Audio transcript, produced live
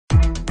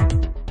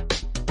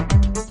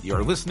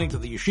You're listening to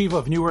the Yeshiva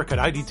of Newark at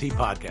IDT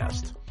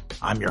podcast.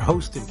 I'm your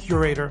host and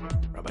curator,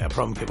 Rabbi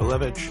Abram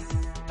Kibalevich,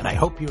 and I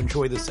hope you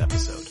enjoy this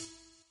episode.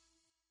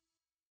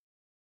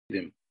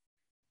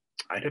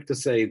 I'd have to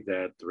say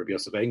that Rabbi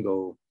Yosef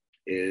Engel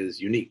is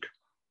unique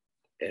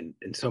in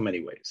so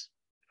many ways.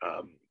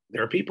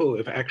 There are people,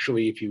 if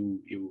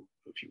you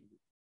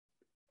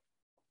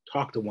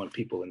talk to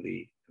people in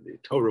the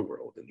Torah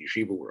world, in the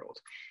Yeshiva world,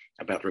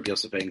 about Rabbi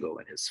Yosef Engel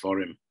and his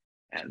Sfarim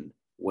and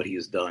what he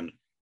has done,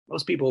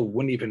 most people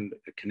wouldn't even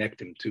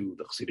connect him to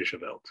the Chassidish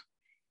Welt.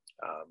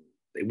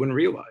 They wouldn't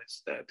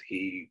realize that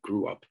he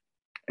grew up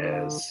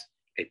as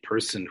a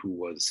person who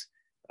was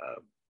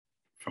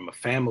from a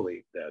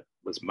family that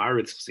was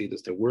Maritz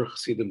Chassidus. There were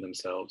Chassidim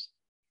themselves,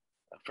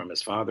 from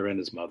his father and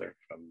his mother.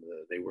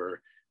 They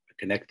were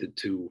connected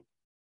to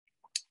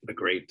the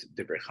great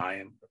Divrei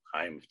Chaim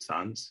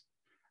Tzanz,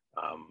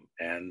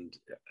 and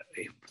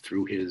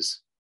through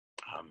his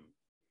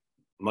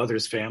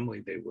mother's family,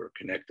 they were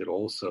connected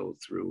also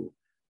through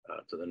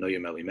to the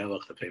Noyam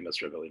Elimelech, the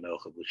famous Rebbe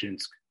Elimelech of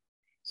Luzhinsk.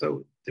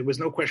 So there was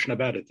no question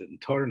about it that in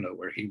Torno,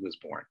 where he was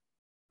born,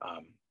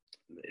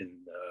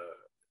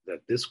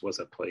 that this was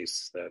a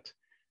place that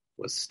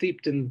was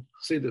steeped in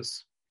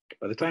Chassidus.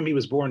 By the time he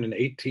was born in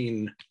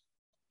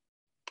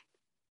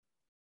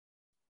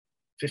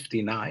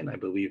 1859, I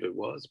believe it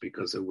was,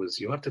 because it was,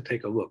 you have to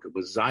take a look, it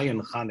was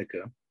Zion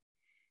Chanukah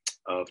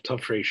of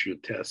Tafresh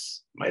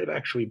Yutes. Might have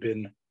actually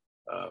been,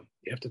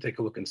 you have to take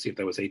a look and see if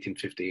that was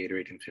 1858 or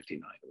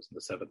 1859. It was in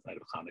the seventh night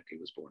of Hanukkah he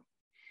was born.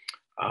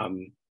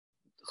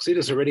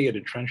 Chassidus already had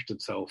entrenched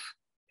itself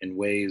in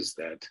ways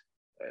that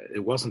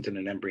it wasn't in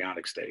an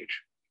embryonic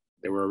stage.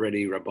 There were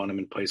already Rabbanim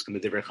in place. And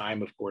the Divrei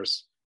Chaim, of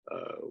course,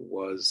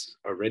 was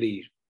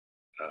already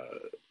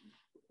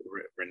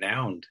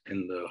renowned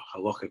in the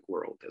halachic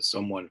world as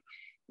someone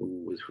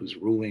whose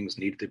rulings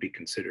needed to be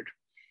considered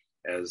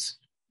as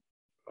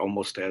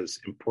almost as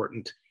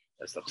important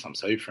as the Chassam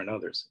Sofer and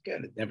others.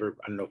 Again, I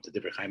don't know if the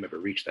Divrei Chaim ever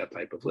reached that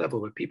type of level,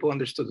 but people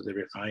understood that the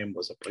Divrei Chaim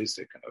was a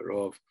Pesach and a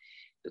Rov,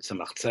 that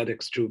Tzemach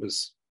Tzedek's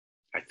Chuvas,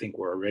 I think,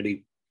 were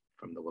already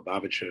from the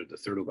Lubavitcher, the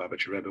third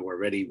Lubavitcher Rebbe, were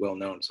already well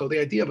known. So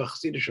the idea of a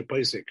Chassidish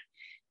Pesach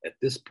at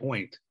this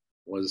point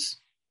was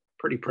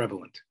pretty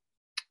prevalent.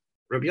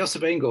 Rabbi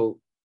Yosef Engel,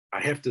 I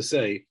have to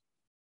say,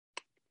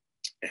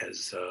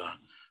 as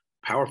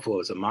powerful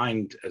as a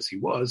mind as he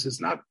was,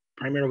 is not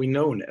primarily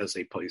known as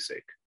a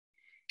Pesach.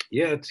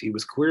 Yet he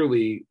was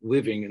clearly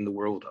living in the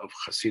world of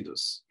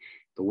Chassidus,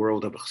 the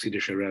world of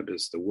Chassidish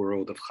Rebbes, the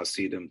world of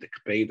Chassidim, the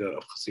Kpeda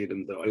of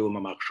Chassidim, the Olam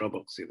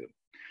HaMachshava of Chassidim.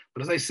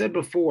 But as I said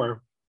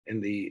before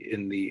in the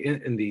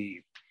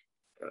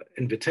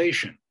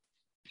invitation,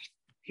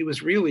 he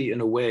was really, in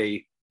a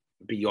way,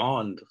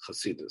 beyond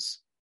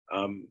Chassidus.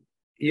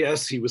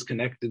 Yes, he was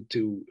connected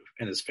to,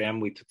 and his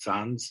family, to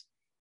Tzanz,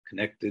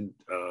 connected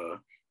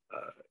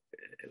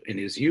in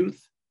his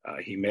youth.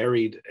 He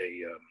married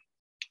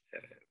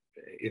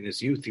in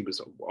his youth, he was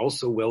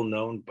also well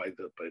known by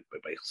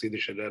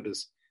Chassidish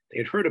Rebbes. They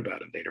had heard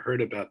about him. They'd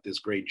heard about this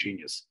great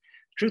genius.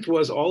 The truth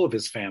was, all of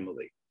his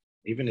family,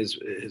 even his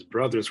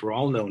brothers, were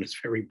all known as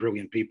very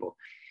brilliant people.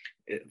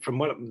 From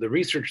what the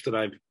research that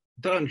I've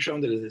done,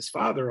 shown that his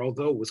father,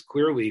 although was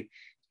clearly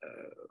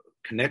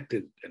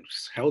connected and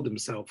held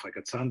himself like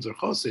a tzanz or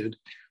chassid,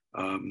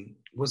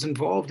 was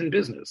involved in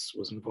business,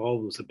 was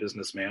a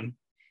businessman,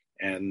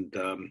 and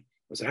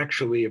was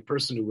actually a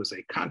person who was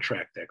a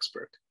contract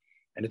expert.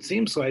 And it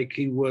seems like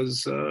he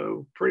was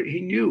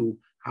he knew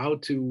how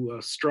to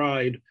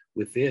stride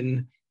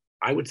within,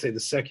 I would say, the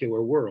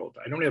secular world.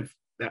 I don't have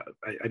that.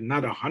 I'm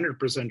not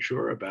 100%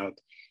 sure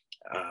about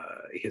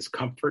his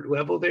comfort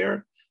level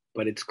there,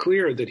 but it's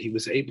clear that he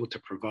was able to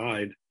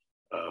provide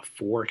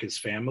for his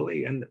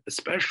family, and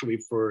especially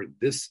for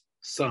this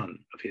son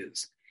of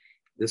his,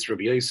 this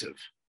Rabbi Yosef,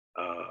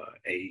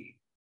 an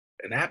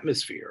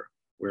atmosphere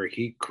where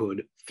he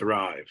could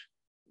thrive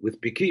with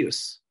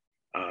Bikiyus.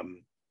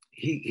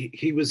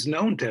 He was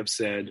known to have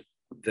said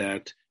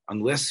that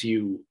unless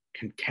you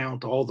can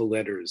count all the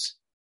letters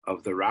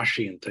of the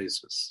Rashi and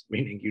Tosfos,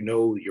 meaning you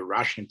know your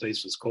Rashi and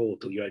Tosfos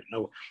code till you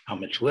know how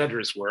much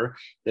letters were,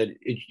 that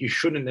you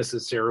shouldn't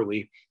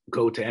necessarily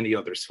go to any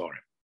other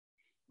Sfarim.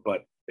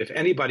 But if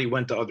anybody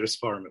went to other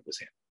Sfarim, it was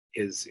him.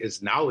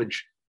 His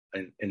knowledge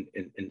in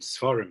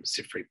Sfarim,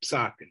 Sifrei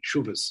Psak and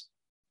Shuvas,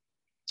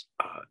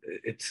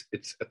 it's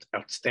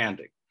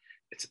outstanding.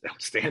 It's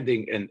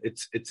outstanding, and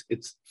it's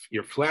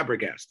you're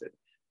flabbergasted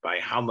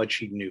by how much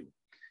he knew.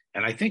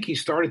 And I think he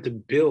started to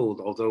build,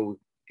 although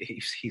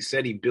he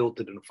said he built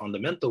it in a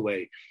fundamental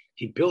way,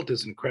 he built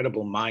his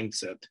incredible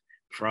mindset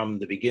from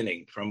the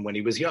beginning, from when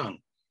he was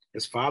young.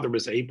 His father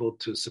was able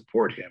to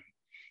support him,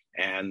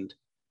 and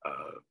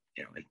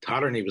in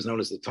Tarna, he was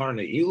known as the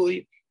Tarna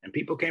Ilui, and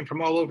people came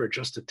from all over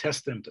just to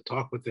test him, to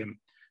talk with him,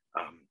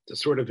 to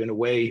sort of, in a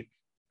way,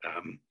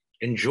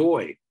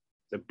 enjoy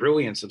the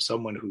brilliance of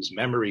someone whose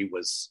memory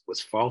was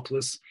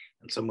faultless,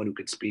 and someone who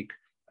could speak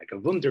like a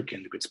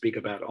wunderkind, who could speak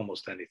about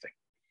almost anything.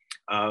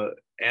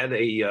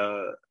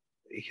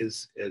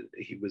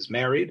 He was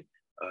married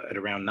at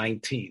around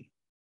 19,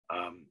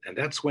 And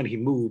that's when he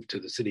moved to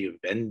the city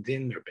of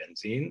Bendin or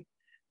Benzin,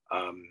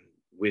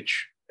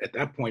 which at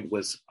that point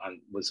was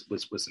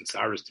in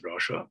Saras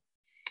Drosha.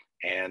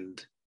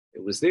 And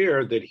it was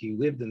there that he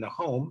lived in the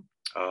home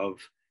of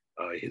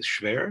his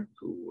shver,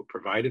 who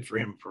provided for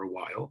him for a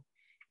while.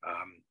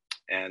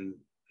 And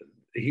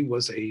he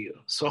was a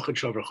Sochet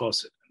Shover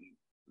Chosid.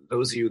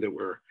 Those of you that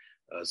were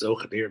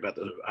Zochet here about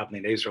the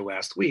Avnei Nezer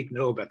last week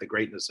know about the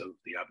greatness of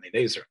the Avnei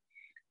Nezer.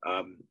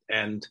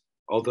 And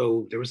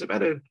although there was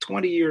about a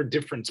 20-year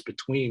difference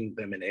between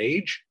them in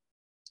age,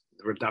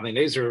 the Avnei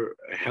Nezer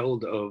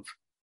held of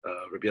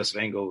Rabbi Yosef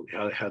Engel,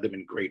 had them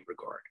in great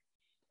regard.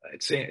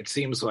 It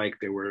seems like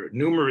there were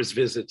numerous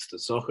visits to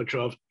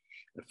Sochachov.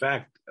 In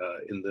fact,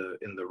 in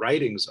the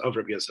writings of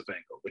Rabbi Yosef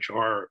Engel, which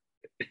are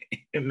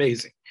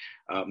amazing,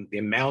 the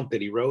amount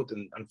that he wrote,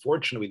 and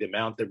unfortunately the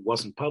amount that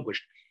wasn't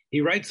published, he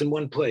writes in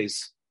one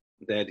place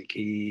that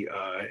he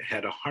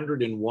had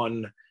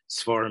 101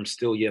 Sfarim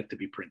still yet to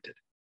be printed.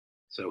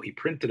 So he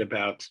printed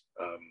about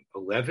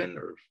 11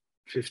 or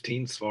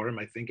 15 Sfarim,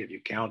 I think, if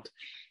you count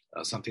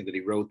something that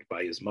he wrote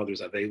by his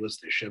mother's Avelis,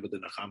 the Sheva de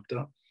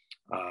Nachamta,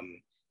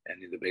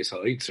 and in the Beis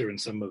HaItzer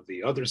and some of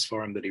the other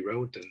Sfarim that he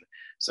wrote. And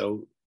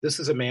so this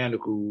is a man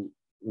who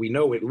we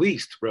know at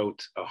least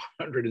wrote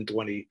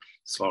 120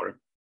 Sfarim.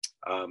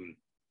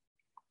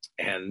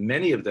 And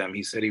many of them,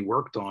 he said he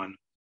worked on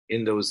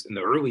in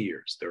the early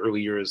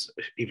years,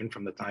 even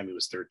from the time he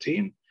was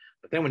 13.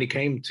 But then when he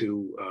came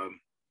to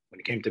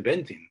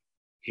Bentin,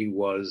 he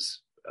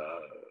was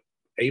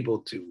able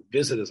to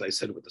visit, as I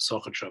said, with the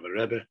Sochet Shover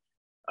Rebbe.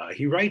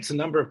 He writes a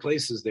number of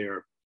places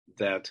there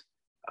that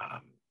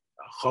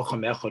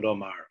Chocham Echad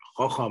Omar,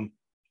 Chocham,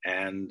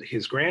 and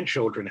his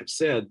grandchildren have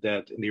said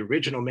that in the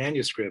original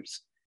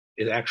manuscripts,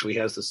 it actually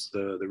has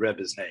the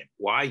Rebbe's name.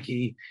 Why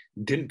he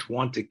didn't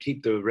want to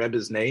keep the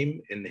Rebbe's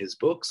name in his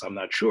books, I'm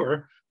not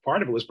sure.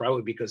 Part of it was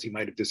probably because he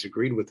might have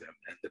disagreed with him,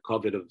 and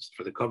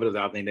for the covet of the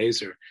Avnei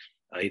Nezer,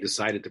 he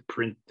decided to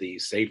print the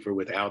Sefer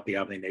without the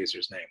Avnei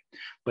Nezer's name.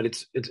 But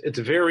it's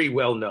very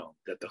well known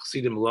that the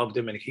Chassidim loved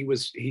him, and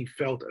he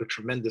felt a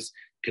tremendous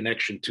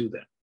connection to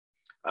them.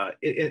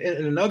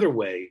 In another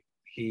way,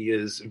 he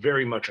is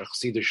very much a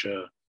Chassidish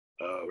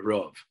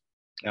Rav.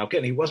 Now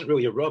again, he wasn't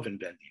really a Rav in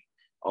Bendin,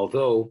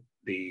 although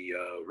the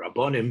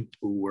Rabbanim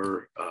who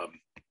were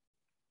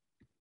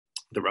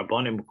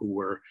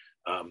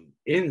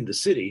in the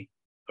city,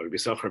 or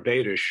Yisachar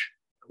Beirish,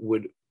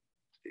 would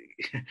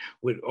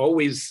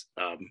always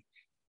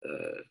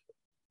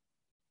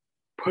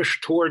push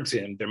towards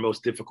him their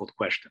most difficult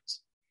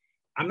questions.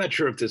 I'm not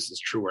sure if this is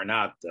true or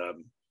not.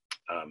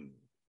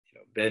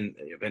 Ben,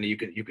 you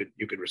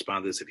could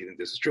respond to this if you think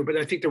this is true. But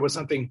I think there was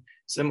something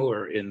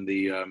similar in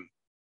the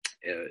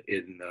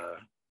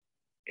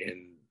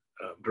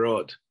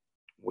Brod,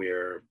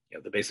 where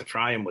the Beis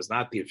Ephraim was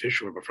not the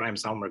official Rav Ephraim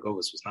Zalman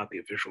Mergovos was not the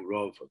official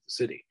Rav of the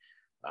city.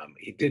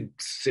 He did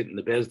sit in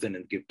the Bezdin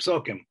and give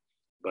psukim,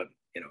 but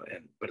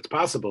it's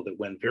possible that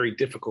when very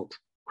difficult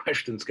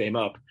questions came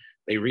up,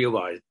 they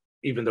realized,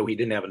 even though he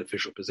didn't have an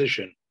official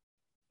position,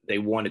 they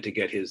wanted to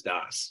get his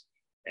das.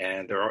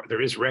 And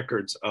there is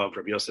records of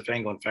Rabbi Yosef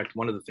Engel. In fact,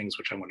 one of the things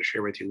which I want to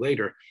share with you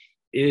later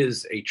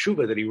is a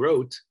tshuva that he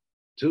wrote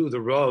to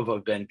the Rav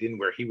of Bendin,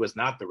 where he was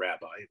not the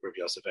rabbi, Rabbi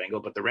Yosef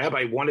Engel, but the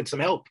rabbi wanted some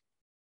help.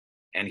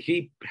 And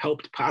he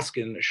helped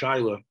Paskin a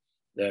shaila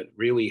that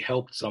really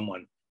helped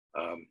someone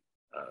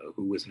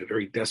who was in a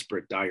very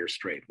desperate, dire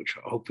strait, which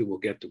hopefully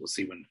we'll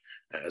see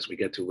as we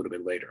get to a little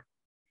bit later.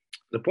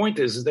 The point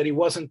is that he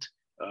wasn't,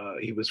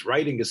 he was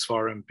writing his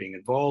Sfarim, being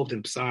involved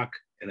in Psak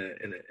in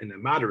a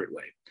moderate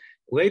way.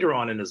 Later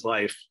on in his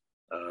life,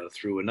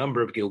 through a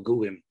number of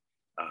Gilgulim,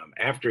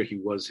 after he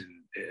was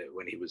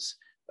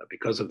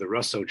because of the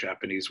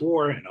Russo-Japanese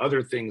War and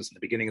other things in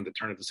the beginning of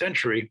towards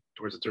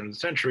the turn of the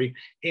century,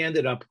 he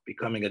ended up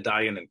becoming a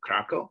Dayan in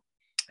Krakow.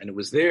 And it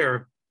was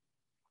there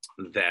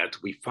that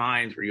we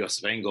find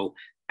Yosef Engel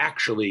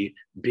actually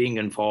being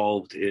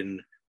involved in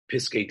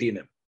Piskei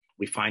Dinim.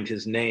 We find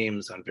his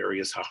names on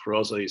various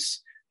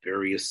hachrozos,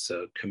 various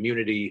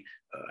community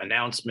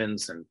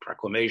announcements and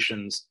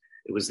proclamations.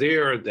 It was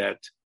there that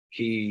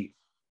he,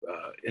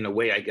 in a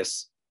way, I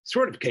guess,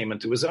 sort of came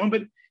into his own,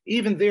 but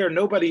even there,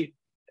 nobody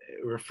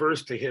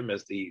refers to him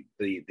as the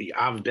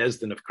Av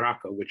Bezdin of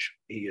Krakow, which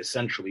he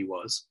essentially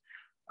was,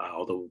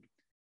 although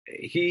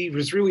he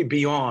was really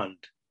beyond,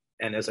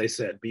 and as I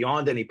said,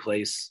 beyond any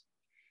place,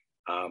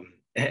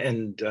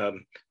 and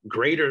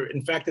greater,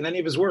 in fact, than any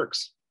of his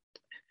works.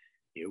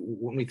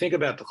 When we think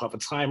about the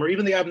Chafetz Chaim, or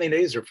even the Avnei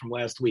Nezer from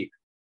last week,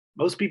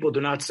 most people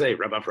do not say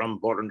Rabbi Avram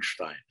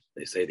Borenstein.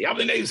 They say the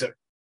Avnei Nezer.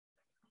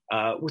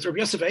 With Rabbi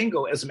Yosef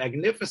Engel, as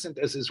magnificent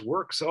as his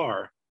works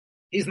are,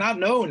 he's not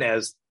known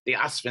as the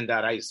Asfen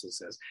Daraisa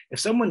says. If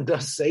someone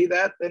does say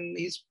that, then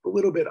he's a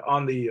little bit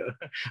on the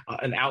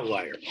an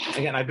outlier.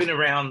 Again, I've been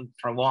around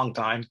for a long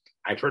time.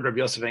 I've heard Rabbi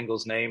Yosef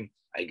Engel's name,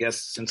 I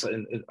guess, since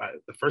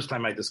the first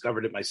time I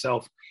discovered it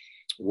myself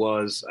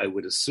was, I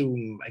would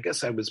assume, I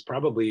guess I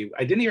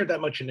didn't hear that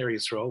much in Ner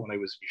Yisrael when I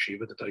was in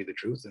yeshiva, to tell you the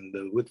truth, and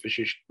the Litvish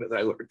yeshiva that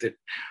I learned it.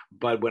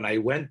 But when I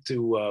went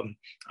to,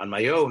 on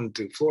my own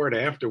to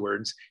Florida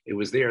afterwards, it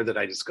was there that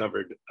I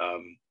discovered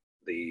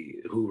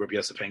who Rabbi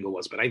Yosef Engel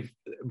was. But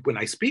when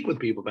I speak with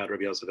people about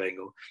Rabbi Yosef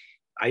Engel,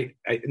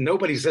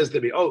 nobody says to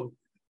me, oh,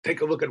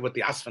 take a look at what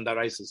the Asfan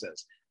Daraisa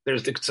says.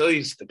 There's the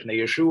Ktsois, the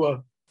Pnei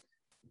Yeshua,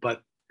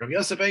 but Rabbi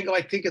Yosef Engel,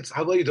 I think it's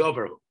Halei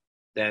Dover,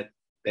 that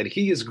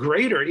he is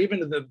greater,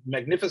 even in the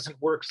magnificent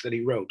works that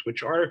he wrote,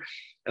 which are,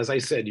 as I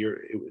said, you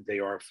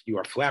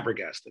are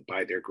flabbergasted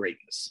by their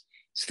greatness.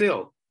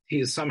 Still, he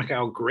is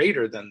somehow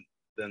greater than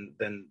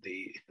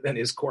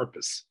his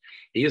corpus.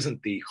 He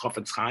isn't the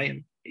Chofetz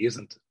Chaim. He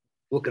isn't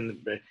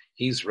looking.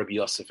 He's Rabbi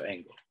Yosef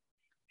Engel,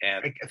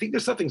 and I think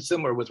there's something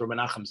similar with Rabbi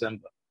Nachum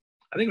Zemba.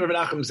 I think Rabbi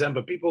Nachum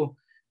Zemba,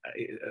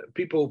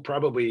 people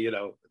probably,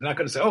 they're not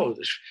going to say, oh,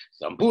 the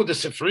Zambu the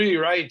Sifri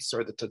writes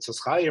or the Tetzes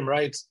Chaim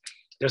writes.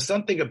 There's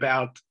something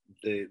about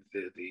the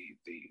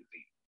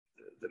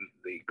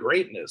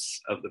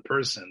greatness of the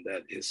person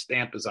that his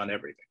stamp is on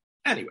everything.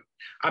 Anyway,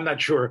 I'm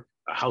not sure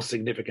how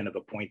significant of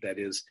a point that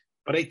is,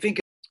 but I think,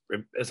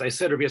 as I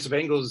said, Rabbi Yosef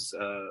Engel's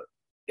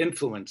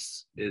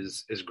influence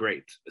is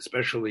great,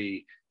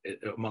 especially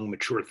among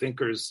mature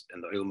thinkers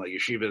and the Ilma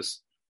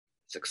Yeshivas.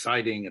 It's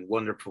exciting and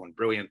wonderful and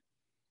brilliant.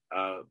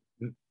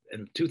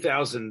 In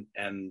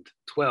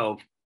 2012,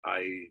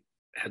 I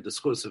had the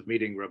exclusive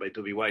meeting Rabbi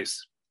Tuvi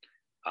Weiss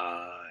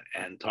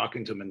and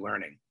talking to him and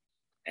learning.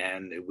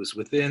 And it was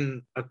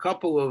within a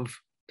couple of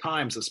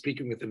times of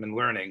speaking with him and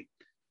learning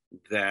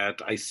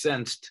that I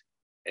sensed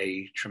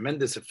a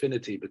tremendous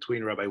affinity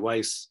between Rabbi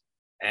Weiss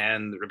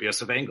and Rabbi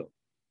Yosef Engel.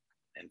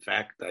 In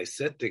fact, I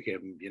said to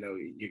him,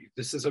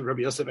 this is a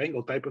Rabbi Yosef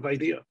Engel type of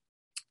idea.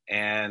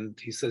 And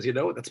he says,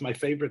 that's my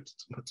favorite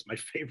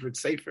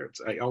sefer.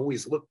 I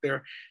always look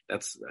there.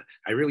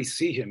 I really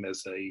see him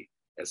as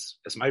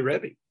my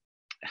Rebbe.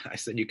 I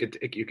said, you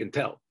can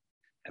tell.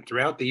 And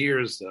throughout the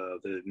years,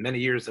 the many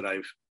years that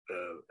I've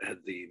had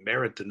the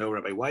merit to know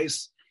Rabbi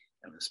Weiss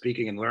and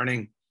speaking and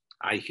learning,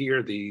 I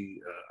hear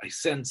I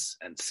sense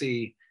and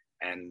see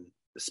and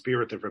the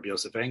spirit of Rabbi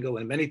Yosef Engel,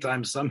 and many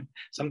times,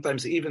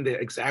 sometimes even the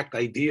exact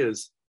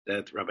ideas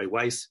that Rabbi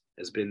Weiss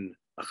has been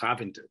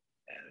machavin to,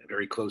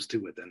 very close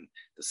to it, and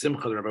the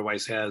simcha that Rabbi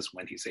Weiss has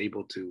when he's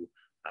able to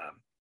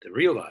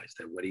realize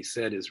that what he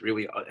said is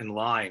really in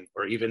line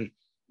or even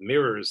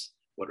mirrors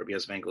what Rabbi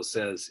Yosef Engel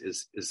says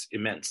is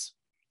immense.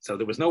 So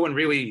there was no one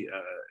really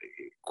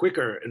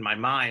quicker in my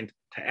mind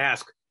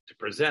to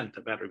present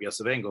about Rabbi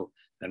Yosef Engel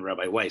than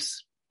Rabbi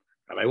Weiss.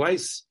 Rabbi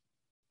Weiss,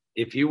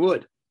 if you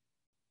would.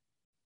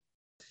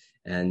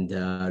 And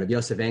Rabbi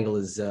Yosef Engel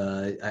is,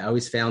 I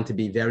always found to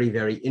be very,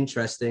 very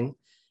interesting,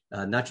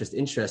 not just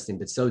interesting,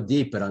 but so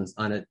deep, but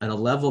on a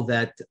level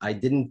that I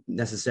didn't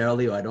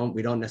necessarily,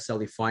 we don't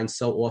necessarily find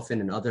so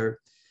often in other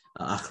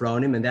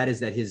achronim, and that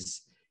is that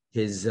his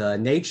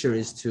nature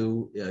is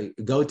to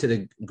go to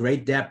the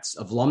great depths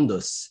of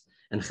lamdus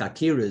and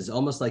chakiras,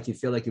 almost like you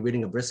feel like you're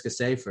reading a brisker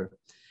sefer,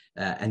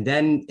 and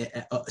then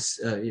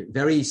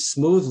very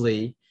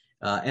smoothly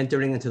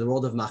entering into the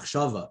world of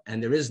machshava,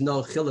 and there is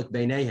no chiluk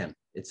beinehem.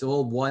 It's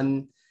all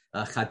one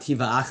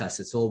chativa achas.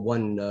 It's all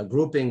one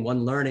grouping,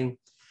 one learning,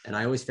 and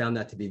I always found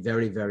that to be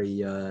very,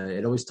 very.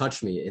 It always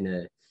touched me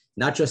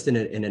not just in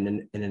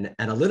an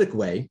analytic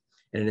way,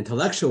 in an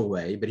intellectual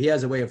way, but he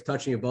has a way of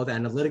touching you both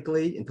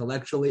analytically,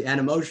 intellectually, and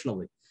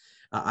emotionally.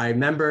 I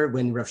remember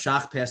when Rav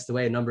Shach passed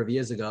away a number of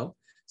years ago.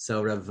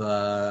 So Rav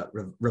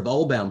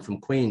Olbaum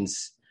from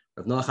Queens,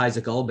 Rav Noach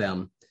Isaac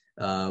Olbaum,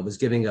 was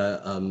giving a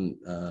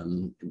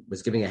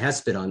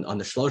hesped on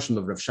the shloshim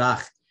of Rav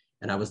Shach,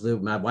 and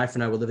my wife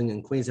and I were living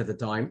in Queens at the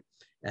time,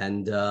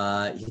 and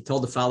he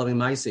told the following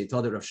ma'aseh. He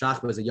told that Rav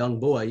Shach was a young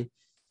boy.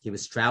 He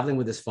was traveling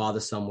with his father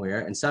somewhere,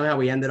 and somehow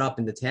he ended up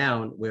in the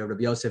town where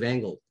Rabbi Yosef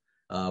Engel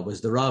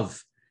was the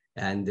Rav,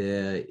 and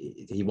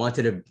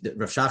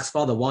Rav Shach's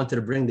father wanted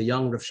to bring the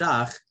young Rav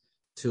Shach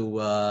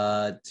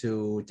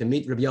to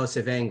meet Rabbi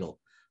Yosef Engel.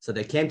 So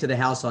they came to the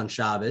house on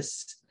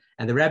Shabbos,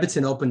 and the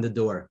Rebbitzin opened the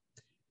door,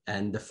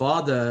 and the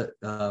father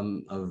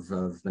of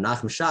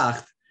Menachem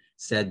Shach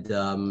said,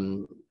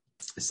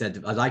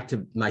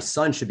 my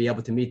son should be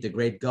able to meet the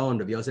great Gaon.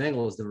 Rabbi Yosef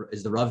Engel is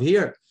the Rav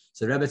here.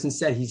 So the Rebbitzin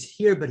said, he's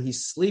here, but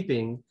he's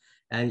sleeping,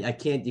 and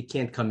you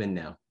can't come in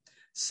now.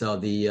 So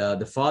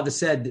the father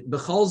said,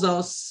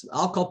 B'cholzos,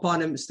 I'll call upon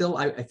him still,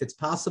 if it's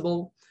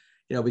possible,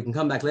 we can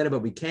come back later,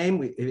 but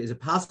is it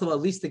possible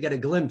at least to get a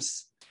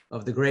glimpse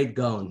of the great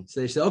Gaon? So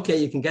they said, okay,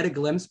 you can get a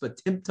glimpse, but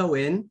tiptoe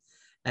in,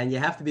 and you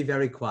have to be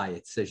very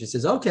quiet. So she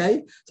says,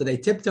 okay. So they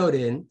tiptoed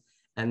in,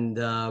 and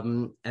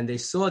they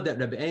saw that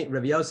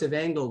Rabbi Yosef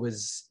Engel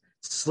was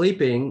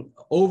sleeping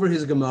over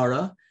his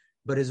Gemara,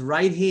 but his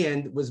right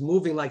hand was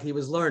moving like he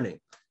was learning.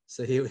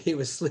 So he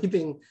was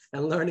sleeping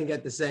and learning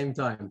at the same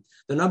time.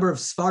 The number of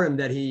Sfarim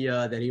that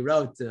he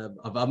wrote,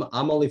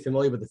 I'm only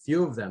familiar with a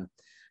few of them,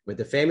 with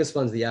the famous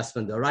ones, the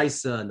Asfan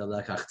Daraisa and the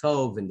Lekach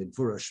Tov and the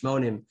Gvura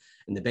Shmonim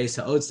and the Beis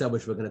HaOtza,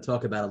 which we're going to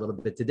talk about a little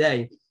bit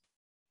today,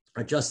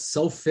 are just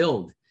so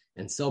filled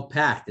and so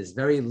packed. There's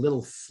very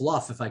little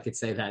fluff, if I could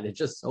say that. It's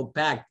just so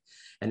packed,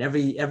 and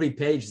every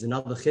page is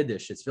another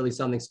chiddush. It's really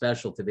something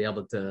special to be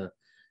able to.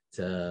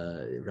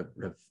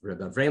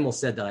 Rabbi Vremel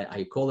said that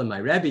I call him my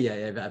Rebbe.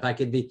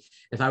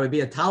 If I would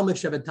be a Talmud,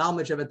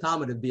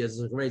 it'd be a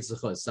great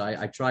zechus. So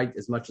I tried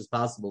as much as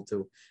possible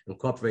to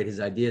incorporate his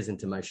ideas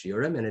into my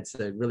shiurim, and it's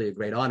really a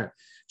great honor.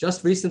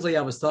 Just recently,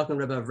 I was talking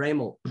to Rabbi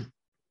Vremel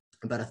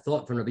about a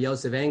thought from Rabbi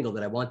Yosef Engel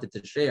that I wanted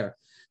to share.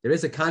 There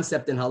is a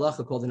concept in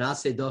halacha called an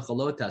aseh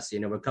dochalotas.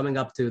 We're coming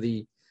up to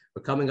the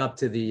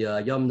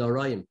Yom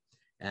Noraim,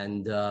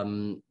 and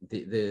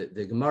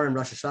the Gemara in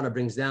Rosh Hashanah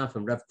brings down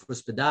from Rav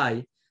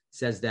Kuspadai,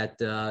 says that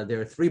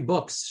there are 3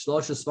 books,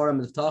 Shlosha Svarim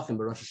Tachim,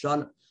 but Rosh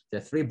Hashanah. There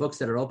are 3 books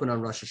that are open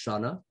on Rosh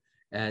Hashanah,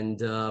 and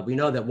we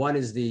know that one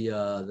is the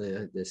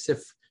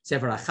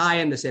Sefer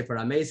HaChaim, the Sefer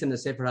HaMesim, the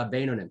Sefer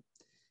HaBeinonim,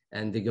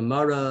 and the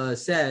Gemara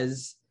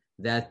says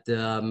that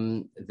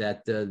the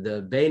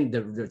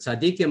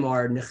tzaddikim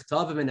are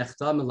nechtavim and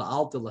nechtamim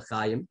la'alta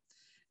l'chaim,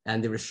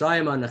 and the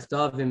rishayim are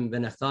nechtavim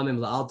and nechtamim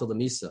la'alta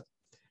l'misa,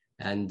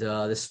 and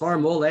the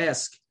Svarim all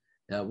ask,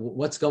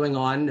 what's going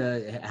on?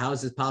 How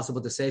is it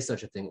possible to say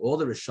such a thing? All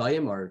the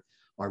Rishayim are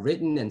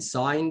written and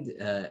signed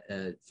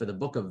for the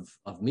book of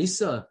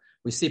Misa.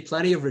 We see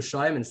plenty of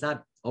Rishayim, and it's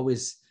not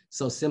always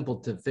so simple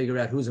to figure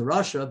out who's a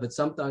Rasha, but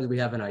sometimes we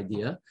have an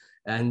idea.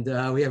 And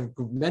we have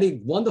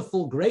many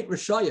wonderful, great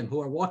Rishayim who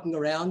are walking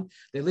around.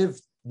 They live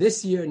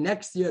this year,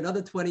 next year,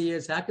 another 20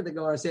 years. How could the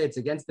Gemara say it's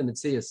against the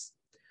Metzius?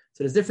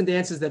 So there's different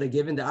answers that are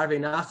given. The Arvei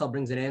Nachal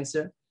brings an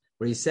answer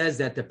where he says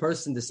that the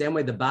person, the same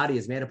way the body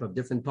is made up of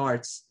different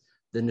parts,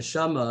 the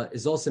neshama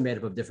is also made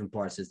up of different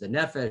parts. There's the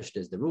nefesh,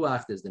 there's the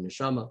ruach, there's the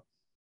neshama.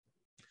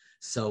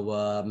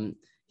 So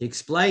he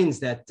explains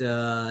that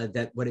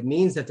what it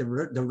means that the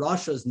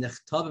Rasha's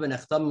nechtavim and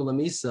nechtamim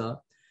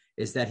lamisa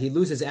is that he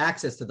loses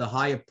access to the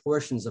higher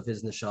portions of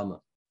his neshama.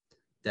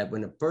 That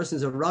when a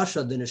person's a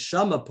Rasha, the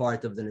neshama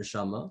part of the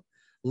neshama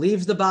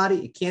leaves the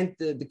body. It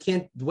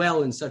can't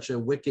dwell in such a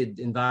wicked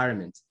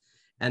environment.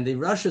 And the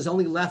Rasha is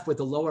only left with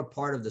the lower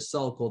part of the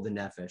soul called the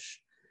nefesh.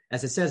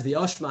 As it says,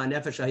 V'yoshma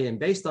nefesh ahiyim.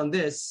 Based on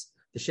this,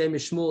 the Shem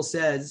Shmuel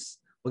says,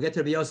 we'll get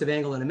to the Yosef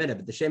Engel in a minute,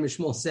 but the Shem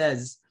Shmuel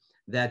says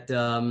that,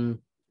 the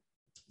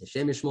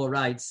Shem Shmuel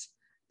writes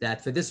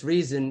that for this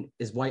reason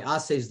is why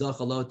aseh is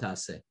dochalot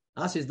aseh.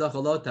 Aseh is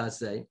dochalot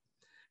aseh,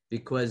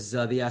 because the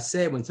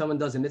aseh, when someone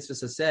does a mitzvah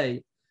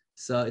aseh,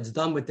 so it's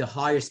done with the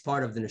highest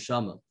part of the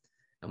neshama.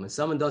 And when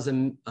someone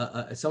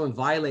someone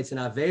violates an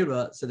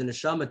avera, so the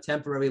neshama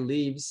temporarily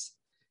leaves,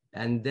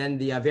 and then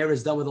the avera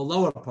is done with the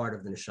lower part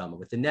of the neshama,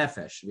 with the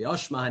nefesh, the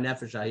oshma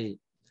ha-nefesh ahi.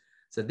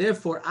 So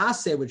therefore,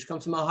 aseh, which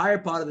comes from a higher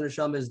part of the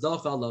neshama, is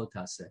dochalot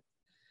aseh.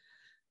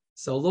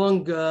 So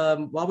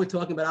while we're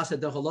talking about aseh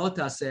dochalot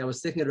aseh, I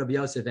was thinking of Rabbi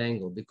Yosef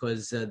Engel,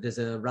 because there's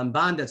a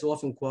Ramban that's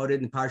often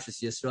quoted in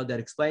Parshas Yisro that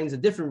explains a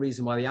different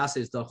reason why the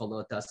aseh is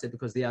dochalot aseh,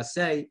 because the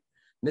aseh,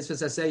 mitzvah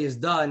aseh, is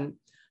done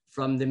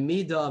from the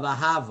midah of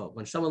ahava.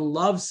 When someone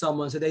loves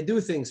someone, so they do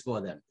things for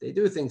them.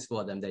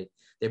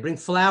 They bring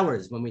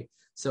flowers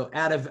So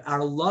out of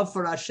our love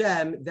for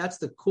Hashem, that's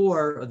the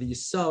core of the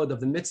yesod of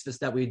the mitzvahs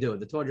that we do.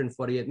 The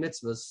 248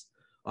 mitzvahs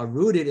are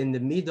rooted in the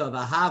midah of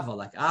ahava.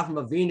 Like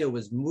Avraham Avinu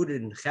was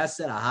rooted in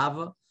chesed,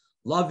 ahava,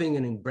 loving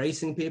and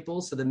embracing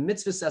people. So the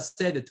mitzvahs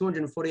aseh, the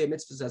 248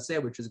 mitzvahs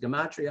aseh, which is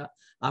gematria,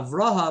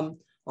 Avraham,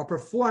 are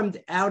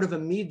performed out of the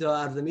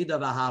midah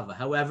of ahava.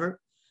 However,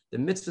 the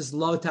mitzvahs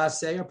lo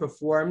taseh are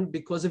performed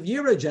because of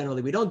yira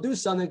generally. We don't do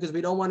something because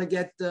we don't want to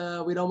get,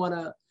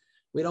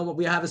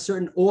 we have a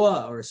certain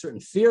awe or a certain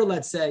fear,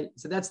 let's say.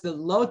 So that's the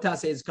lo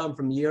tasehs come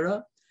from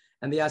yira,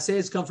 and the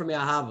asehs come from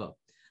ahava.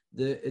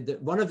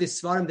 One of the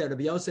svarim that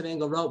Rabbi Yosef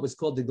Engel wrote was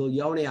called the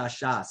Gilyonei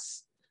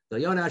Hashas. The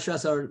Gilyonei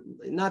Hashas are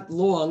not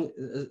long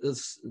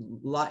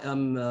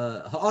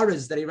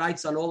ha'aras that he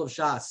writes on all of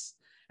Shas,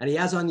 and he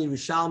has on the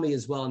Yerushalmi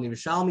as well. And the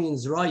Yerushalmi in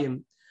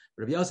Zroyim,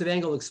 Rabbi Yosef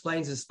Engel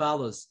explains as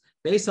follows.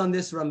 Based on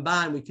this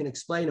Ramban, we can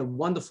explain a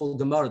wonderful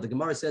Gemara. The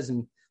Gemara says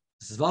in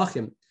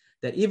Zvachim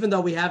that even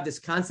though we have this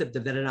concept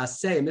of that an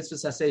aseh, mitzvah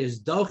aseh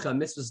is docha,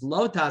 mitzvah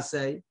lo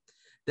taseh,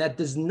 that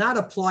does not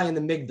apply in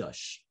the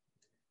Mikdash.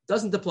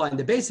 Doesn't apply in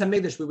the Beis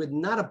HaMikdash. We would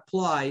not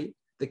apply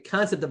the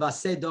concept of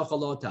aseh docha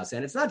lo taseh,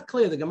 and it's not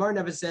clear. The Gemara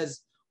never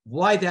says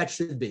why that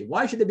should be.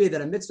 Why should it be that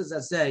a mitzvah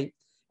aseh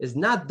is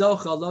not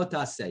docha lo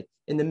taseh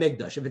in the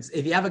Mikdash?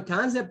 If you have a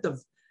concept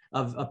of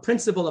a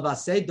principle of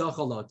aseh docha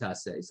lo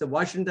taseh, so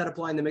why shouldn't that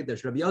apply in the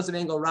Mikdash? Rabbi Yosef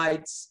Engel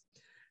writes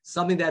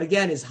something that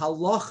again is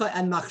halacha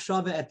and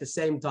machshava at the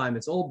same time.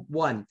 It's all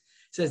one. It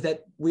says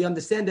that we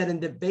understand that in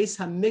the Beis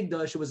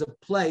HaMikdash, it was a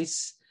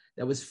place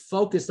that was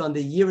focused on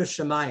the Yiras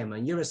Shamayim,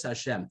 on Yiras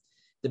Hashem.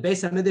 The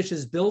Beis HaMikdash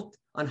is built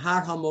on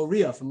Har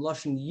HaMoriah from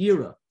Lashon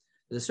Yira.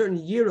 There's a certain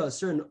Yira, a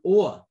certain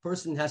awe. A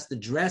person has to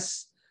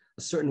dress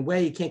a certain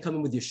way. You can't come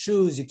in with your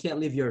shoes. You can't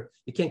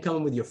come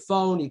in with your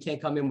phone. You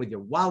can't come in with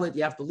your wallet.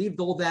 You have to leave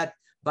all that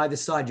by the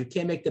side. You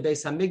can't make the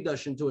Beis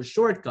HaMikdash into a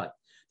shortcut.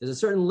 There's a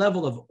certain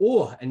level of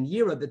awe and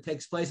yira that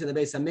takes place in the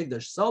Beis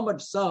HaMikdash. So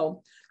much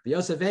so,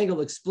 Yosef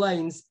Engel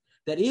explains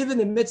that even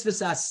the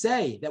mitzvahs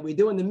aseh that we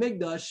do in the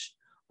Mikdash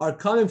are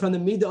coming from the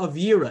midah of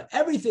yira.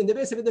 Everything, the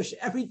Beis Hamikdash,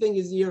 everything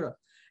is yira.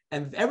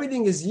 And if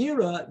everything is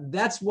yira,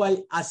 that's why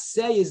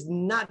asay is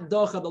not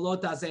docha the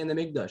lot asay in the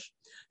mikdash.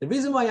 The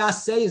reason why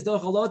asay is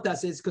docha lot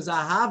asay is because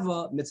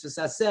ahava,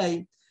 mitzvah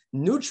asay,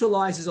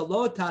 neutralizes a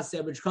lot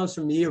asay which comes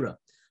from yira.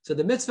 So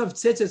the mitzvah of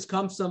tzitzis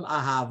comes from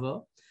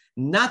ahava,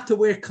 not to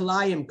wear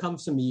kalayim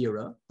comes from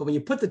yira. But when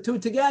you put the two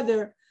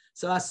together,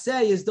 so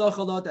asay is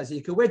docha lot asay.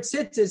 You can wear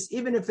tzitzis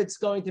even if it's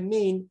going to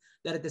mean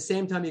that at the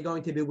same time you're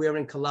going to be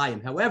wearing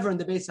kalayim. However, in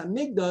the Beis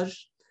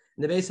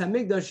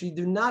Hamikdash, you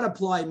do not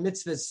apply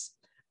mitzvahs.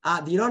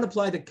 You don't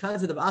apply the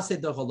concept of asay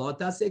docholot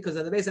asay because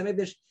in the Beis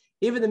Hamikdash,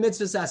 even the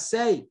mitzvahs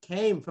asay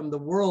came from the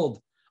world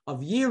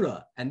of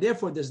yira, and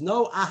therefore there's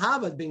no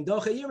ahava being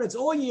docha yira. It's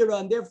all yira,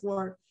 and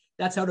therefore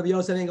that's how Rabbi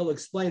Yosef Engel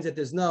explains that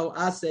there's no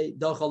asay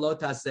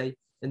docholot asay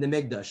in the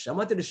Mikdash. I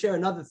wanted to share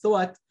another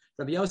thought.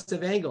 Rabbi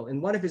Yosef Engel in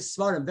one of his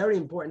svarim, very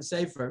important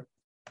sefer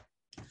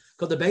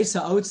called the Beis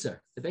HaOtzer.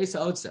 The Beis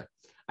HaOtzer.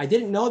 I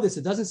didn't know this.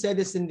 It doesn't say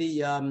this in the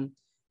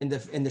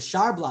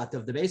Sharblat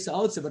of the Beis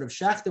HaOtzer, but Rav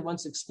Schachter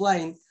once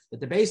explained that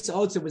the Beis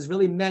HaOtzer was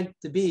really meant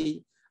to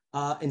be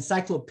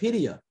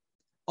encyclopedia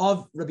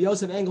of Rabbi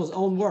Yosef Engel's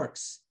own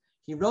works.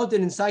 He wrote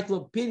an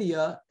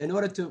encyclopedia in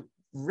order to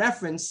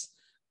reference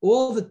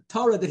all the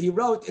Torah that he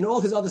wrote in all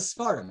his other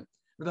Sfarim.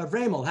 Rabbi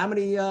Vremel, how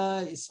many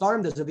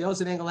Sfarim does Rabbi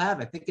Yosef Engel have?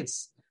 I think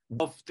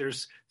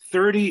there's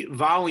 30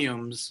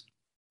 volumes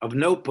of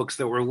notebooks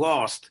that were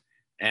lost.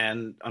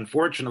 And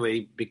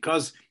unfortunately,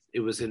 because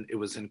it was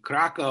in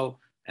Krakow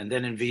and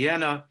then in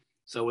Vienna,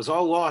 so it was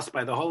all lost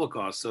by the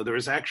Holocaust. So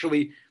there's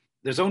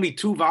only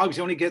 2 volumes.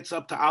 He only gets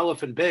up to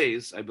Aleph and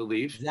Beis, I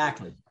believe.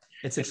 Exactly.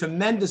 It's a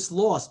tremendous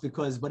loss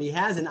because what he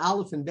has in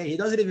Aleph and Beis, he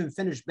doesn't even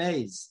finish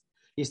Beis.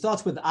 He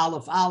starts with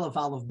Aleph,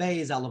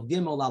 Beis, Aleph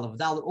Gimel, Aleph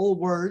Dalet, all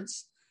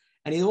words.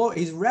 And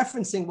he's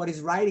referencing what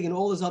he's writing in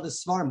all his other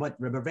Svarim, but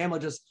Rebbe Vremel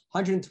just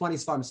 120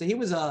 Svarim. So he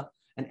was an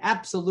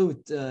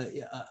absolute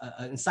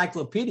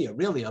encyclopedia,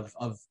 really, of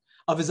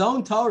his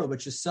own Torah,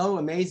 which is so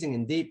amazing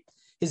and deep.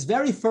 His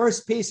very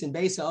first piece in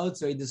Beis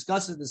HaOtzer, he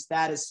discusses the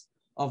status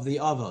of the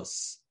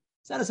Avos.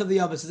 Status of the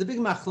Avos is a big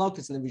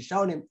machlokus in the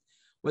Rishonim,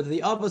 whether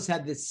the Avos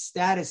had the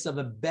status of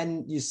a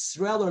Ben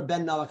Yisrael or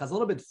Ben Noach. It's a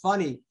little bit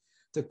funny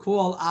to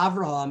call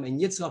Avraham and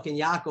Yitzchak and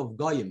Yaakov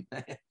Goyim.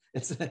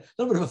 It's a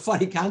little bit of a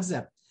funny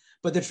concept.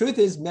 But the truth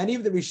is, many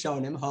of the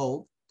Rishonim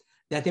hold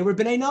that they were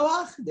Bnei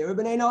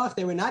Noach.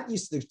 They were not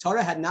used to, the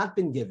Torah had not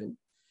been given.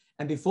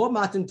 And before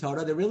Matan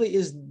Torah, there really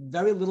is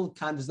very little,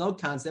 there's no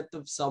concept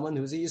of someone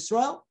who's a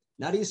Yisrael,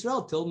 not a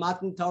Yisrael, till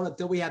Matan Torah,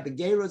 till we had the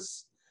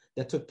Gerus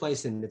that took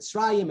place in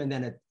Mitzrayim and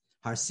then at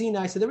Har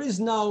Sinai. So there is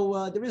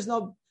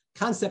no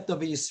concept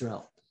of a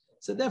Yisrael.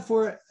 So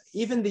therefore,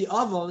 even the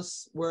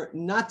Avos were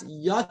not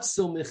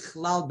Yatsu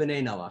Michlal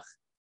Bnei Noach.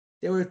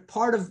 They were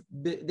part of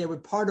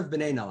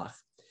Bnei Noach.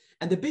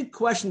 And the big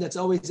question that's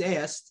always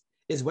asked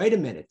is, wait a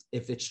minute,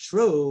 if it's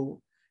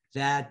true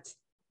that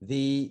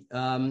if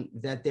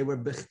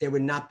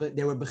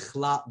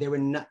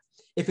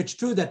it's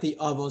true that the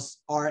Avos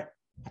are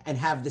and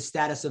have the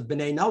status of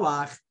Bnei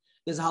Noach,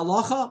 there's a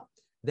halacha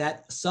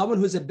that someone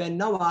who's a Ben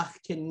Noach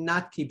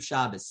cannot keep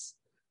Shabbos.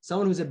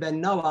 Someone who's a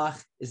Ben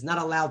Noach is not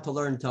allowed to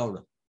learn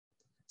Torah.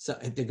 So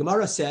the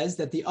Gemara says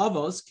that the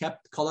Avos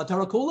kept Kol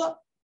HaTorah Kula.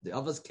 The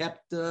Avos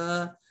kept,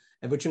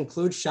 which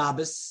includes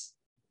Shabbos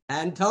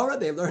and Torah.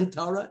 They learned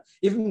Torah.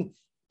 Even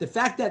the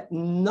fact that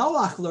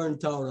Noach learned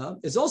Torah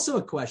is also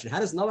a question. How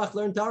does Noach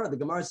learn Torah? The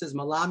Gemara says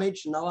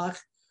Malamech Noach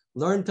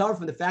learned Torah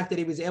from the fact that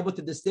he was able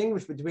to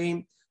distinguish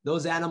between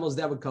those animals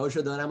that were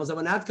kosher, the animals that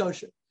were not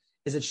kosher.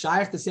 Is it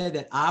shaykh to say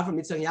that Avram,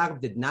 Yitzchak, and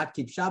Yaakov did not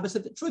keep Shabbos?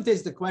 The truth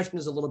is, the question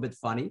is a little bit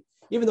funny,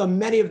 even though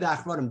many of the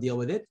Achronim deal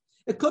with it.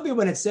 It could be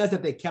when it says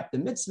that they kept the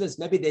mitzvahs.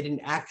 Maybe they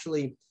didn't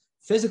actually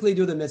physically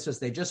do the mitzvahs.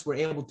 They just were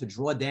able to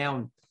draw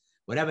down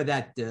whatever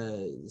that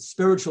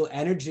spiritual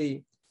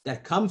energy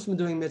that comes from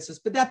doing mitzvahs.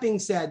 But that being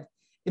said,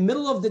 in the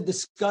middle of the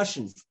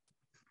discussion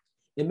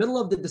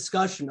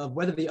of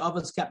whether the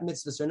Avos kept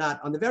mitzvahs or not,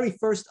 on the very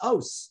first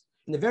os,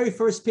 in the very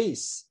first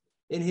piece,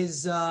 in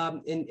his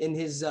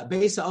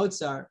Beis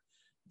HaOtzer,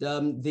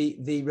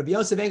 the Rabbi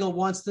Yosef Engel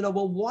wants to know,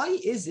 well, why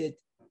is it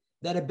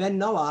that a Ben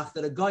Noach,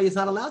 that a guy is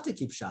not allowed to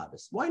keep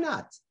Shabbos? Why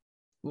not?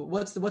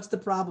 What's the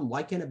problem?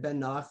 Why can't a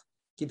Ben Noach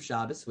keep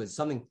Shabbos? Was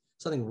something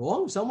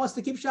wrong? If someone wants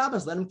to keep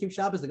Shabbos, let him keep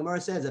Shabbos. The Gemara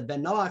says that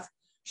Ben Noach,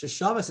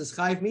 Shabbos is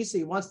Chayiv Misa.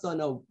 He wants to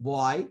know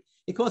why.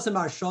 He calls him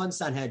Arshon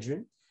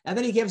Sanhedrin, and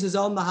then he gives his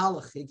own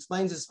Mahalach. He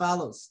explains as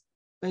follows.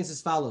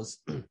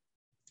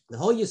 The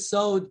whole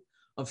Yesod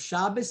of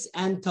Shabbos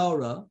and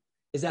Torah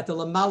is at the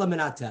Lamala Min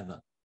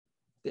HaTeva.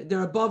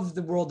 They're above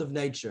the world of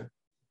nature.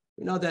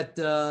 We know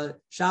that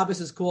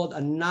Shabbos is called a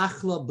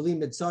Nachla Bli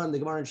Mitzarim. The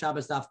Gemara in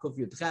Shabbos Daf Kuf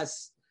Yud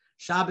Ches.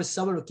 Shabbos,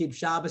 someone who keeps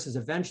Shabbos is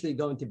eventually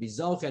going to be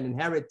Zoch and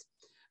inherit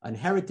an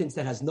inheritance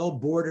that has no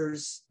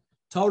borders.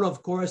 Torah,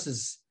 of course,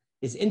 is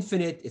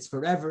infinite. It's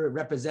forever. It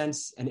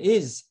represents and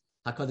is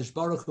HaKadosh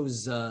Baruch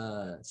Hu's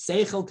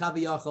Seichel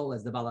Kaviyachol,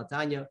 as the Baal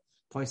HaTanya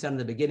points out in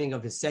the beginning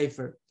of his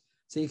Sefer.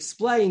 So he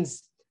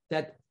explains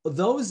that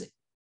those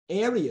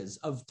areas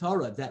of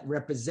Torah that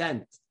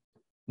represent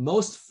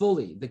most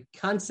fully the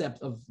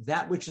concept of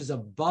that which is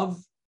above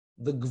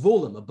the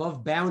gvulim,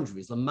 above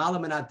boundaries,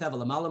 l'malam and ateva,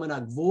 l'malam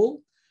and gvul,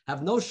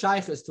 have no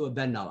shaykhs to a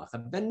ben Noach. A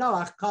ben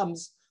Noach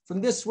comes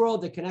from this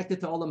world, they're connected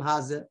to Olam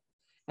Hazeh,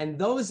 and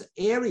those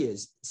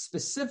areas,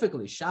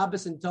 specifically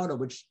Shabbos and Torah,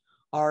 which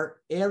are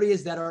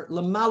areas that are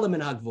l'malam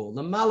and hagvul,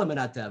 l'malam and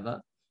ateva,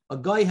 a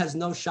guy has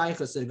no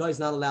shaykhs, a guy is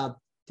not allowed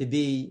to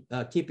be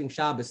keeping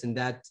Shabbos in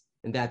that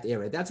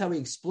area. That's how he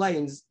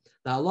explains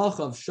the halacha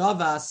of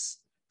Shavas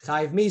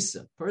Chayv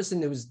Misa.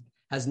 Person who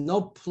has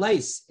no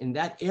place in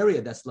that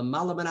area that's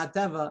l'malam and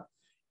ateva,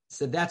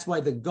 so that's why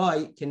the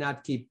guy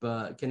cannot keep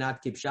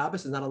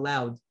Shabbos, is not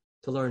allowed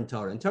to learn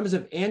Torah. In terms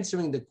of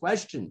answering the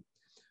question,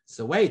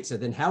 so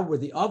then how were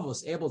the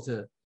Avos able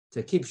to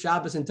keep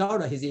Shabbos and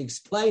Torah? He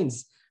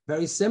explains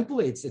very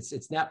simply,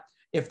 it's not,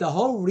 if the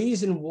whole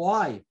reason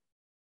why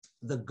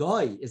the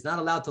guy is not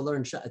allowed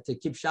to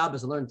keep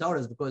Shabbos and learn Torah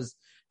is because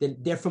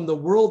they're from the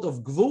world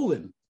of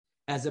Gvulim,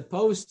 as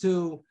opposed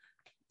to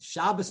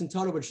Shabbos and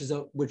Torah,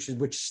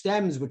 which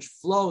stems, which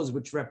flows,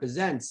 which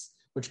represents,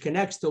 which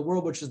connects to a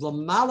world which is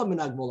l'malam min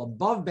hagvul,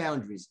 above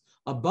boundaries,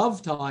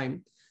 above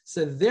time.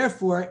 So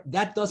therefore,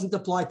 that doesn't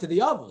apply to the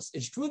Avos.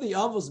 It's true the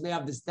Avos may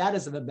have the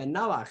status of a ben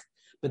Noach,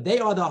 but they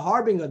are the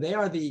harbinger, they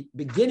are the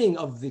beginning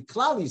of the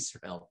Klal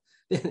Yisrael.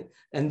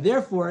 And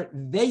therefore,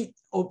 they,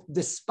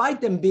 despite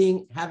them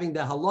having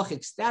the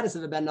halachic status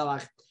of a ben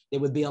Noach, they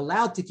would be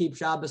allowed to keep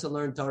Shabbos and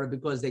learn Torah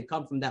because they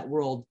come from that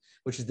world,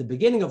 which is the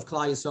beginning of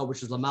Klal Yisrael,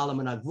 which is l'malam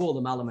and hagvul,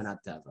 l'malam and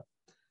ateva.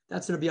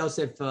 That's Rabbi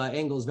Yosef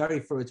Engel's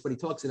it's what he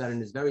talks about in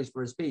his very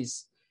first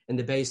piece in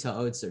the Beis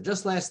HaOtzer.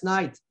 Just last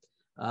night,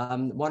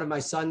 one of my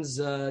sons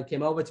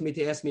came over to me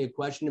to ask me a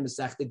question in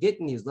Masechta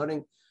Gittin. He's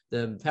learning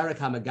the Perek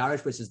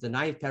HaMegarish, which is the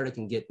 9th Perek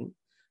in Gittin.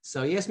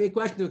 So he asked me a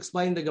question to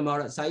explain the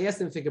Gemara. So I asked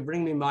him if he could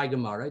bring me my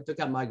Gemara. He took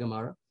out my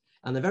Gemara.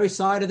 On the very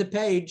side of the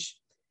page,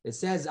 it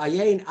says,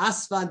 Ayein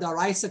Asvan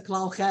Daraisa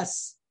Klal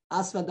Ches.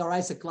 Asvan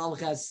Daraisa Klal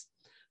Ches.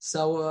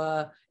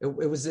 So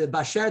it was a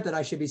basher that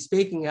I should be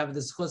speaking, have the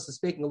zchus of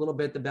speaking a little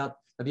bit about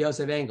Rabbi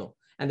Yosef Engel.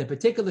 And the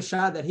particular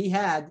shah that he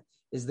had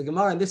is the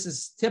Gemara, and this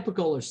is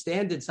typical or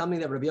standard, something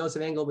that Rabbi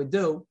Yosef Engel would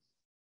do.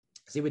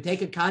 So he would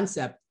take a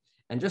concept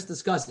and just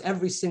discuss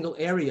every single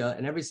area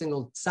and every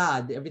single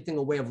tzad, every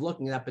single way of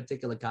looking at that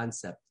particular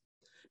concept.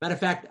 Matter of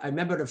fact, I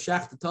remember Rav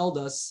Shechter told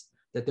us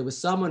that there was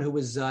someone who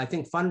was, I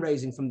think,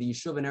 fundraising from the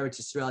Yishuv in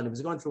Eretz Yisrael, and he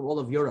was going through all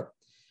of Europe.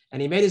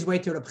 And he made his way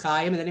to Reb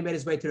Chaim, and then he made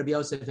his way to Rabbi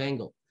Yosef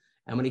Engel.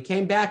 And when he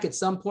came back at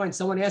some point,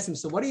 someone asked him,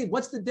 so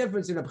what's the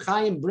difference in Reb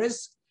Chaim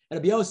Brisk and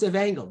Rabbi Yosef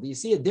Engel? Do you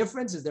see a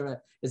difference? Is there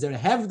a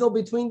hevdel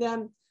between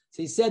them?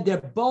 So he said they're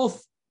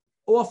both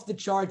off the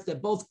charts. They're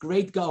both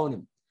great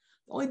gaonim.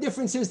 The only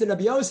difference is that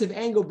Rabbi Yosef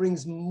Engel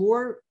brings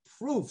more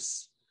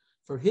proofs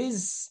for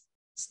his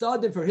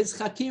study, for his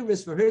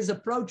chakiris, for his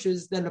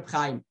approaches than Reb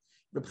Chaim.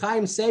 Reb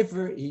Chaim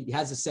Sefer, he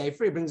has a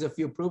Sefer. He brings a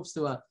few proofs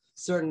to a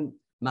certain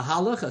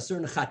mahalach, a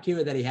certain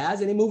chakira that he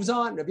has, and he moves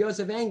on. Rabbi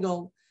Yosef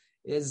Engel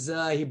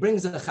he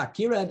brings a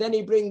chakira, and then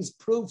he brings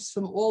proofs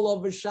from all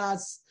over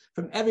Shas,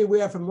 from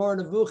everywhere, from Mor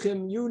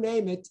Nevuchim, you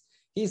name it.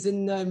 He's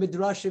in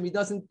Midrashim.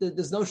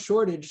 There's no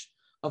shortage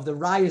of the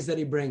rayas that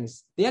he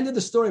brings. The end of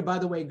the story, by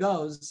the way,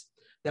 goes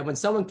that when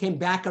someone came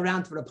back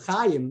around to Reb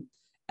Chaim,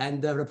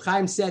 and Reb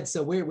Chaim said,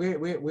 so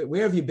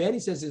where have you been? He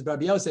says, it's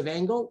Rabbi Yosef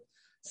Engel.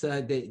 So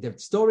the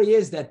story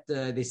is that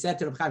they said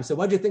to Reb Chaim, so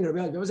what do you think?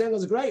 Rabbi Yosef Engel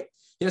is great.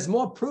 He has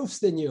more proofs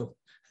than you.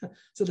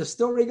 So the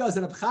story goes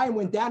that Reb Chaim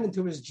went down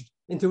into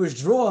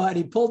his drawer and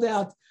he pulled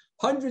out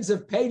hundreds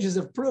of pages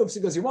of proofs.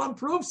 He goes, you want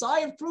proofs? I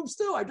have proofs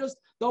too. I just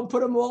don't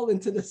put them all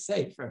into the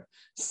sefer.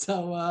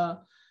 So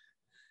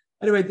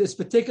anyway, this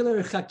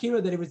particular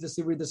chakira that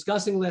we were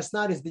discussing last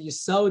night is the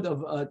yesod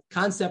of a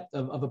concept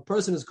of a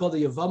person who's called a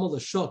yavama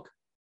l'shuk,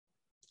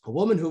 a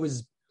woman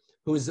whose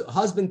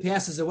husband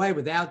passes away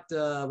without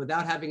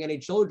having any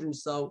children.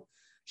 So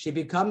she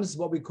becomes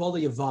what we call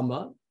a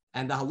yavama.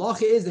 And the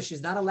halacha is that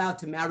she's not allowed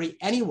to marry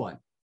anyone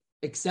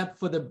except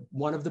for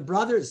one of the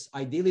brothers,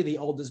 ideally the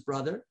oldest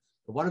brother,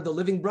 but one of the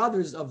living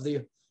brothers of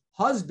the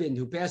husband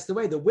who passed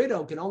away. The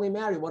widow can only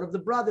marry one of the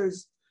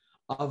brothers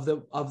of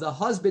the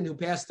husband who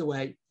passed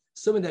away,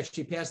 assuming that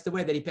he passed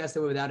away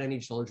without any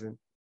children.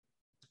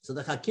 So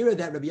the chakira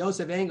that Rabbi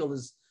Yosef Engel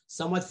is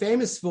somewhat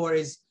famous for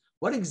is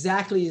what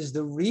exactly is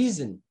the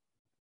reason?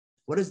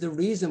 What is the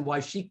reason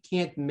why she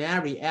can't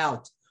marry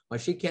out? Why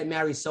she can't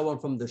marry someone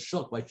from the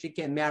shuk? Why she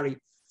can't marry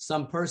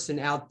some person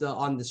out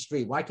on the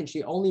street? Why can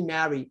she only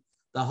marry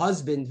the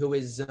husband or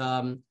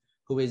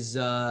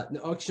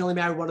she only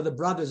marry one of the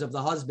brothers of her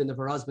husband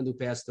who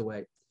passed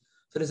away?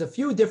 So there's a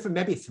few different,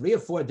 maybe 3 or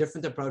 4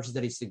 different approaches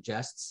that he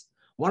suggests.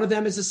 One of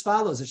them is as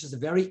follows. It's just a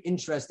very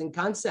interesting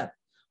concept.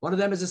 One of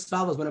them is as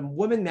follows. When a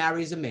woman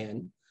marries a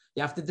man,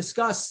 you have to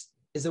discuss,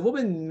 is a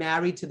woman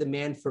married to the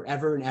man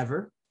forever and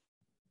ever?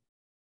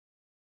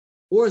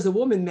 Or is a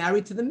woman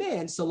married to the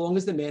man so long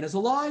as the man is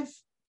alive?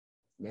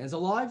 The man's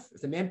alive.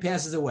 If the man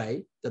passes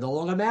away, they're no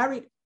longer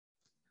married.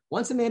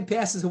 Once a man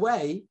passes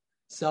away,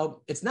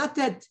 so it's not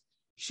that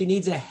she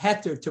needs a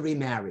heter to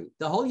remarry.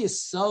 The whole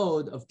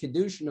yesod of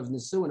kedushin, of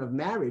nisuin, of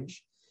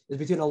marriage, is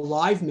between a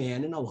live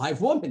man and a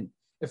live woman.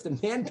 If the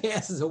man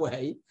passes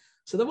away,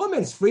 so the woman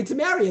is free to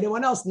marry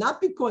anyone else,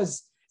 not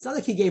because it's not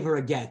like he gave her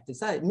a get.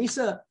 It's not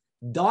Misa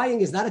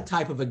dying is not a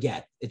type of a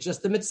get. It's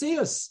just the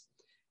mitzius.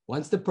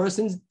 Once the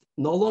person's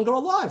no longer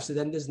alive, so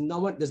then there's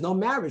no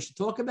marriage to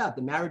talk about.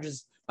 The marriage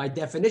is by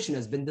definition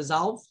has been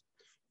dissolved.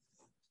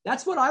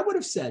 That's what I would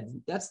have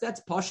said. That's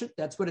Pashut.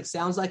 That's what it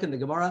sounds like in the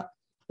Gemara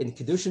in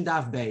Kedushin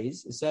Daf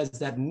Beis. It says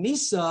that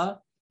Misa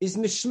is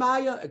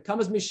Mishmaya. It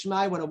comes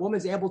Mishmaya when a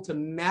woman's able to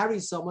marry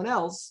someone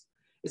else.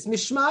 It's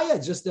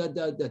Mishmaya. Just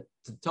the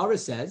Torah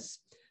says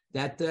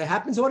that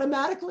happens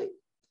automatically.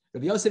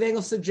 Rabbi Yosef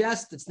Engel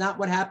suggests that's not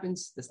what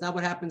happens. That's not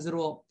what happens at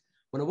all.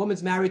 When a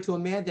woman's married to a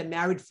man, they're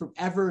married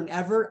forever and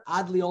ever.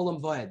 Adli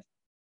olam voed.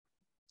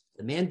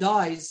 The man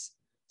dies,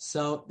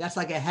 so that's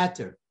like a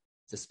heter.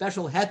 It's a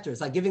special heter. It's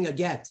like giving a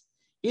get.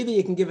 Either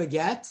you can give a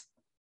get,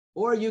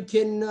 or you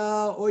can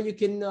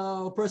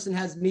a person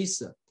has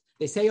misa.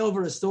 They say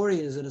over a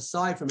story as an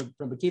aside from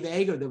Akiva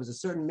Eiger, there was a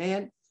certain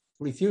man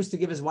who refused to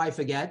give his wife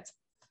a get,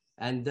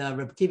 and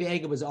Rabbi Akiva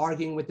Eiger was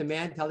arguing with the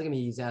man, telling him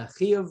he's a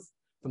chiyuv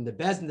from the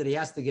bezin that he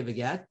has to give a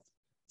get.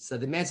 So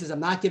the man says, "I'm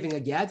not giving a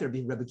get." Rabbi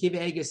Akiva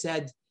Eiger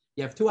said,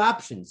 "You have two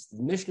options."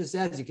 The Mishnah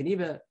says you can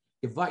either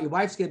your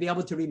wife's going to be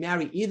able to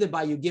remarry either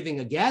by you giving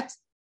a get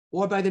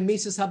or by the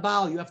misas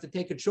habal. You have to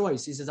take a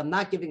choice. He says, "I'm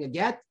not giving a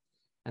get."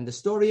 And the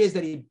story is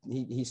that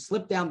he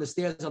slipped down the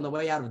stairs on the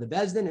way out of the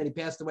bezdin and he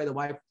passed away. The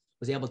wife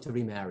was able to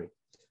remarry.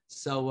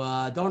 So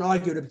don't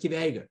argue with Rabbi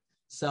Akiva Eiger.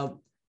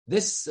 So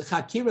this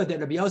chakira that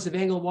Rabbi Yosef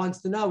Engel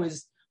wants to know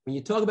is when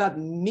you talk about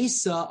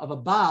misa of a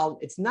baal,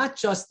 it's not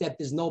just that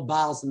there's no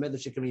baals and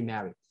she can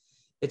remarry.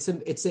 It's a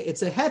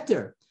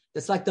heter.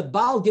 That's like the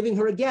baal giving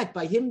her a get.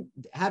 By him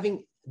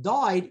having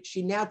died,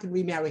 she now can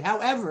remarry.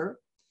 However,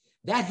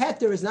 that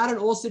heter is not in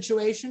all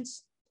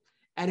situations.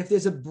 And if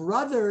there's a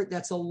brother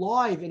that's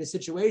alive in a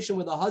situation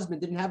where the husband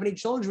didn't have any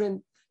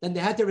children, then the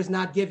heter is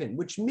not given,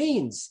 which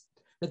means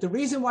that the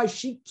reason why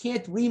she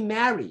can't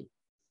remarry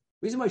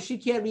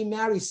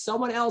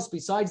someone else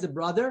besides the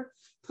brother,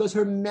 because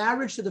her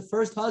marriage to the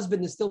first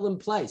husband is still in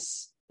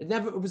place. It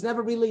was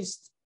never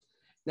released.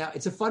 Now,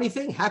 it's a funny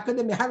thing. How can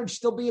the marriage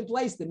still be in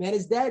place? The man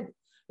is dead.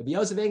 Rabbi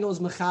Yosef Engel is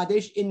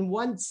mechadish in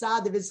one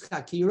side of his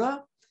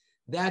chakira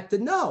that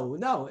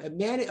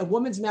a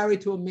woman's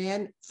married to a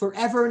man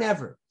forever and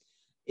ever.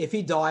 If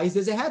he dies,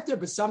 there's a heter,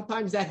 but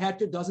sometimes that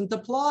heter doesn't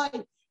apply.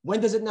 When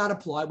does it not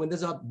apply? When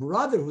there's a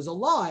brother who's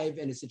alive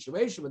in a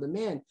situation where the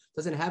man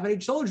doesn't have any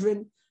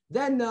children,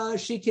 then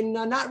she can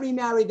not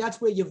remarry. That's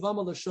where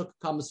Yavam Lashuk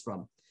comes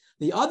from.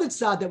 The other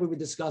side that we were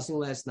discussing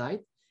last night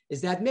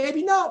is that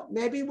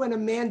maybe when a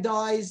man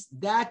dies,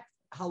 that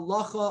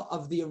halacha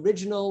of the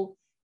original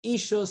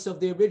ishus, of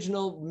the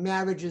original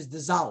marriage is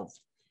dissolved.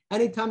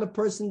 Anytime a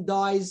person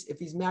dies, if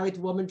he's married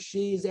to a woman,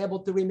 she is able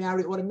to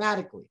remarry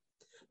automatically.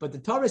 But the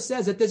Torah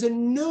says that there's a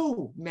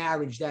new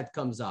marriage that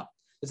comes up.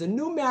 There's a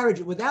new marriage.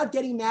 Without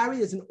getting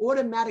married, there's an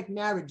automatic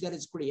marriage that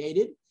is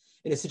created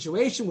in a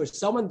situation where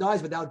someone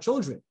dies without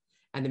children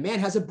and the man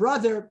has a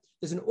brother.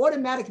 There's an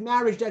automatic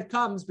marriage that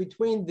comes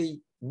between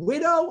the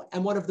widow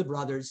and one of the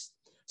brothers.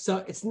 So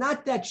it's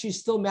not that she's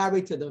still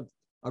married to the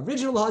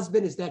original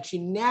husband, it's that she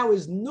now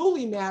is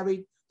newly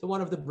married to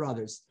one of the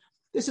brothers.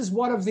 This is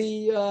one of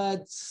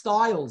the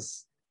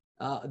styles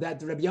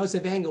that Rabbi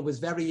Yosef Engel was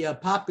very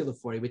popular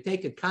for. He would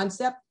take a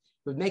concept,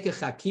 he would make a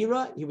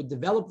chakira, he would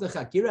develop the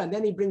chakira, and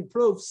then he'd bring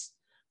proofs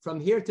from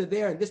here to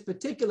there. In this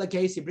particular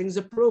case, he brings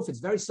a proof. It's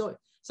very so.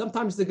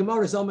 Sometimes the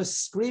Gemara is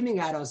almost screaming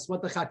at us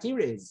what the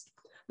chakira is.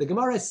 The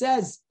Gemara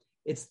says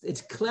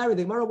it's clear.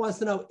 The Gemara wants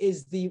to know: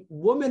 is the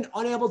woman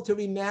unable to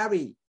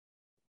remarry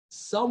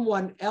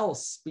someone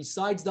else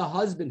besides the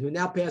husband who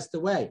now passed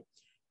away,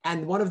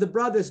 and one of the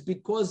brothers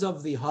because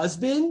of the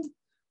husband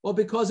or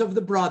because of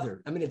the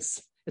brother? I mean,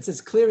 it's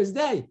as clear as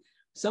day.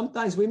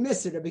 Sometimes we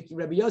miss it.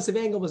 Rabbi Yosef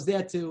Engel was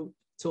there to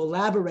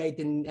elaborate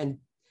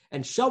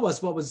and show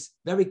us what was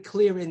very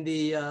clear in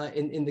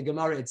the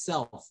Gemara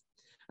itself.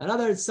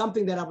 Another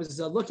something that I was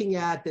looking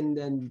at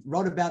and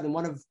wrote about in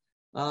one of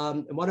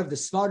the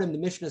Svardim, the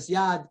Mishnah's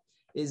Yad,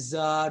 is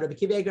Rabbi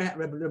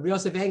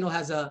Yosef Engel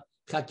has a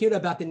chakira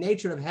about the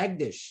nature of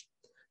Hegdish.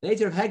 The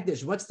nature of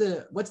Hegdish. What's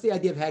the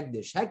idea of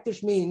Hegdish?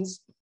 Hegdish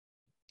means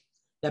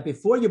that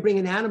before you bring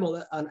an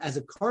animal as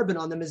a korban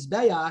on the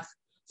Mizbeach,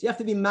 so you have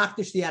to be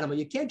makdish the animal.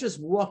 You can't just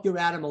walk your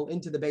animal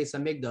into the Beis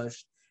HaMikdash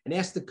and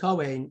ask the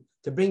Kohen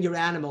to bring your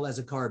animal as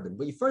a korban.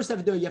 What you first have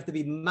to do, you have to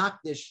be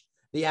makdish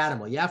the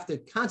animal. You have to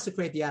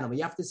consecrate the animal.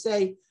 You have to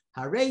say,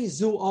 Harei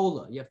zu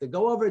ola. You have to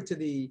go over to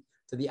the,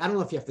 I don't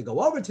know if you have to go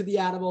over to the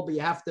animal, but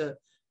you have to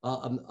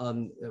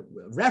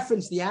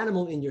reference the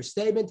animal in your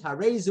statement,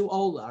 Harei zu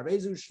ola, Harei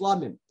zu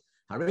shlamim,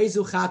 Harei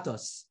zu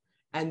chatos.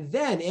 And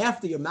then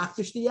after you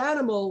makdish the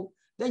animal,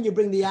 then you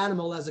bring the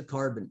animal as a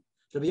korban.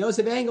 Rabbi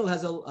Yosef Engel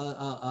has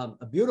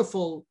a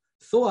beautiful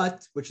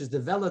thought, which is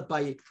developed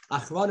by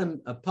Achronim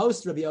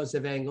post Rabbi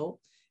Yosef Engel,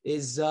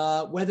 is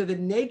whether the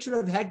nature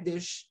of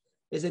Hekdesh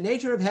is a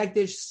nature of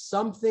Hekdesh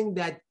something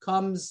that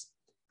comes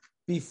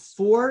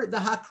before the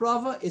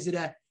Hakrava? Is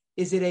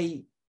it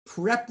a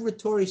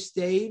preparatory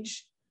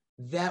stage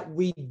that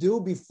we do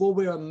before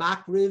we are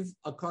makriv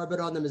a carbon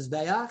on the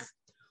mizbeach,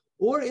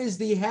 or is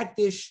the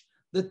hektish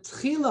the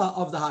tchila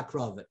of the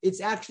hakrava?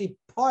 It's actually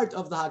part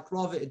of the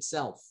hakrava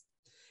itself.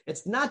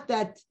 It's not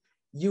that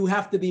you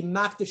have to be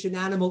makdish an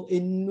animal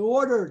in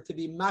order to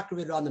be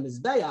makriv on the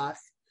mizbeach.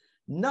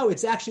 No,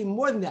 it's actually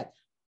more than that.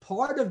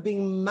 Part of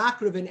being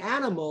makriv an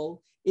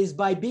animal is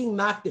by being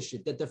makdish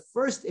it. That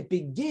it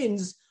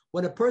begins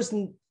when a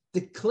person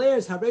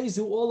declares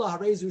harezu ola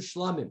harezu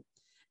shlamim.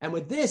 And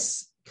with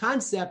this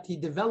concept, he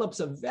develops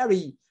a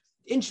very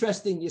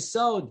interesting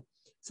yesod.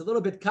 It's a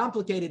little bit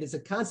complicated. It's a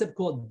concept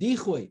called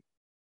dichui.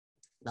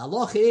 The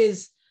halacha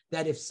is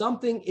that if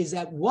something is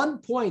at one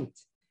point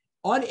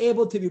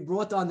unable to be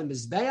brought on the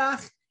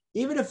mizbeach,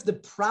 even if the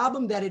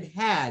problem that it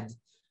had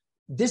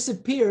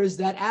disappears,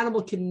 that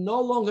animal can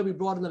no longer be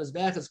brought on the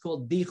mizbeach. It's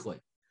called dichui.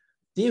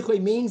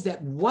 Dichui means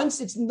that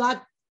once it's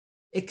not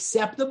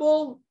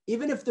acceptable,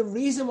 even if the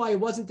reason why it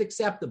wasn't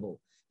acceptable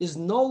is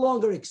no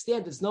longer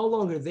extant, it's no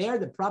longer there,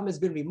 the problem has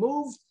been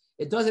removed,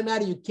 it doesn't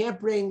matter, you can't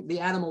bring the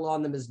animal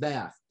on the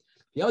mizbeach.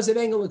 Yosef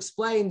Engel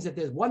explains that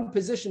there's one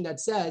position that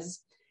says,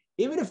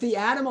 even if the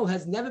animal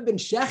has never been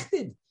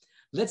shechted,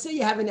 let's say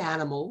you have an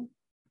animal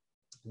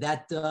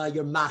that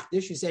you're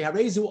makdish, you say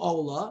harezu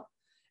ola,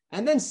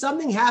 and then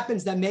something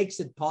happens that makes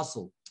it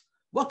puzzle.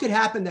 What could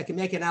happen that can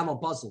make an animal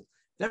puzzle?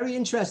 Very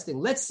interesting.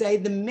 Let's say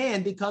the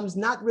man becomes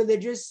not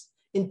religious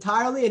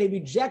entirely and he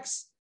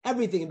rejects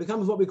everything and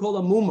becomes what we call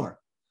a mumar.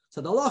 So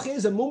the law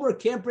is a mumar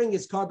can't bring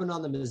his carbon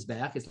on the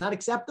mizbeach. It's not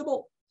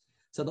acceptable.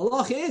 So the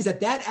law is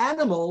that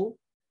animal,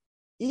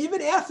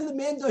 even after the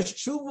man does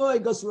tshuva, he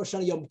goes to Rosh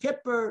Hashanah Yom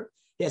Kippur,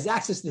 he has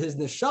access to his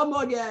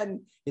neshama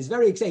again, he's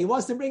very excited. He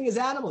wants to bring his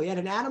animal. He had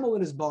an animal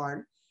in his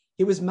barn.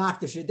 He was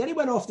makdish. Then he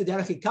went off to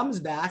derech. He comes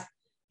back.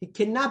 He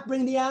cannot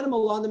bring the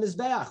animal on the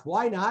mizbeach.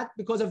 Why not?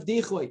 Because of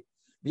dichui.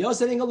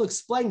 Yosef Engel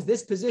explains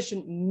this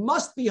position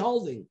must be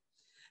holding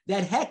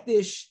that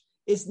hektish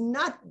is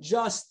not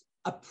just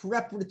a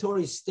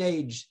preparatory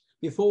stage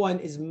before one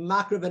is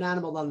makriv an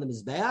animal on the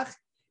mizbeach.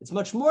 It's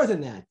much more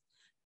than that.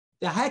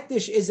 The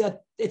hektish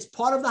it's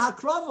part of the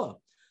hakrava.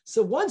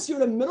 So once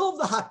you're in the middle of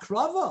the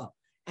hakrava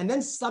and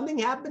then something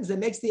happens that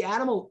makes the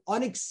animal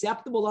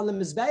unacceptable on the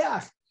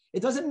mizbeach,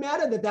 it doesn't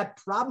matter that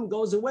problem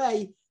goes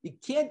away. You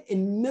can't,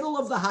 in the middle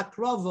of the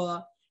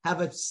hakrava, have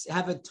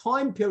a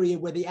time period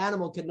where the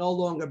animal can no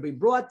longer be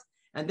brought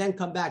and then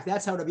come back.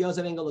 That's how Rabbi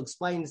Yosef Engel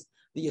explains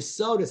the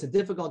yesod. It's a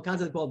difficult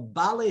concept called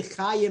balei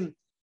chayim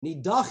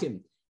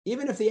nidachim.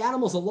 Even if the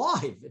animal's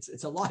alive,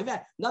 it's alive.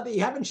 Not that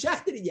you haven't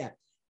shechted it yet.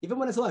 Even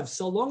when it's alive,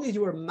 so long as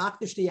you were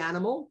makdish the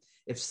animal,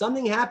 if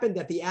something happened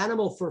that the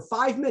animal for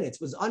 5 minutes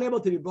was unable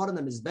to be brought on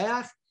the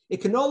mizbeach, it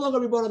can no longer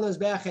be brought on the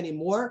mizbeach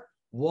anymore.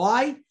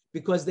 Why?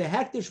 Because the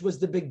hektish was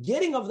the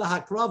beginning of the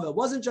hakrava. It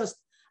wasn't just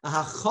a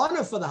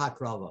hachana for the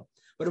hakrava,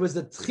 but it was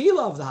the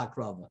tchila of the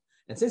hakrava.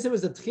 And since it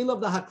was the tchila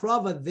of the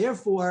hakrava,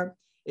 therefore,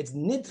 it's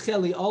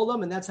nidcheli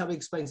olam, and that's how he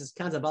explains this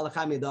concept.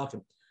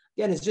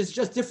 Again, it's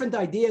just different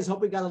ideas.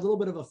 Hope we got a little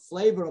bit of a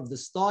flavor of the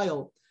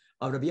style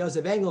of Rabbi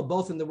Yosef Engel,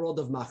 both in the world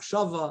of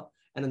machshava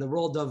and in the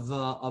world of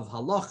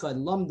halacha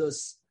and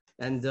lamdus.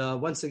 And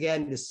once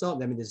again, there's so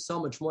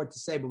much more to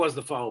say. But was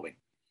the following: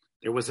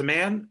 there was a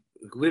man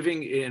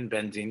living in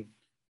Bendin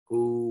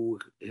who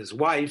his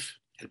wife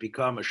had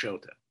become a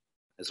shota.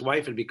 His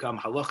wife had become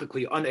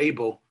halachically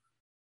unable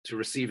to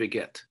receive a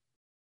get.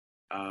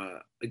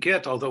 A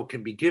get, although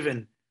can be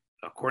given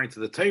according to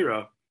the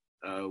Torah,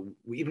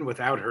 even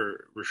without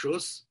her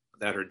rishus,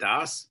 without her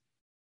das,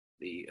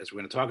 as we're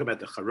going to talk about,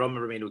 the Charom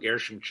Rabbeinu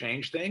Gershom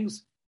changed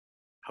things.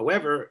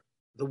 However,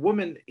 the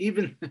woman,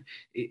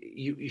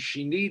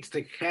 she needs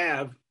to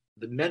have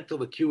the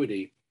mental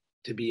acuity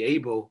to be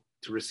able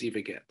to receive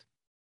a get.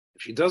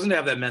 If she doesn't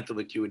have that mental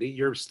acuity,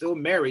 you're still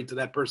married to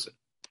that person.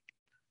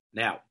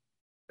 Now,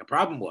 the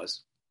problem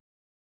was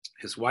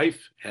his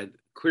wife had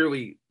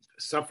clearly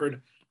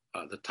suffered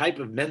the type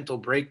of mental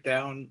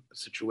breakdown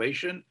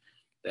situation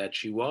that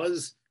she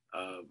was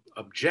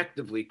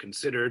objectively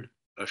considered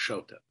a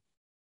shota,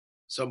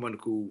 someone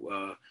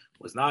who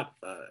was not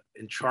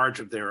in charge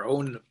of their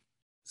own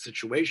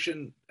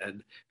situation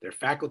and their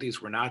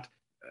faculties were not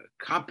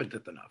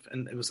competent enough.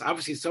 And it was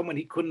obviously someone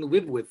he couldn't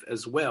live with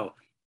as well.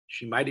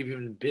 She might have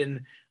even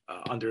been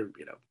under,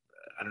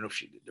 I don't know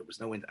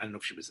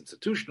if she was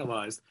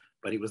institutionalized,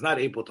 but he was not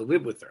able to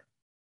live with her.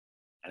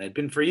 And it had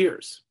been for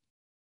years.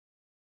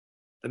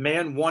 The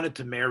man wanted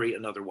to marry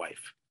another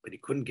wife, but he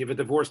couldn't give a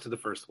divorce to the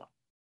first one.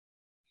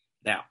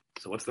 Now,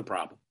 so what's the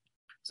problem?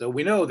 So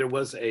we know there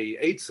was a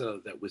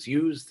eitzah that was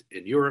used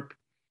in Europe.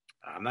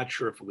 I'm not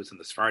sure if it was in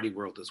the Sephardi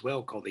world as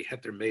well, called the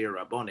Heter Meir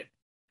Rabbonim,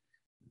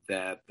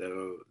 that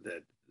the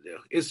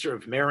issue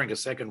of marrying a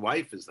second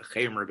wife is the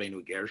Chaim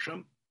Rabbeinu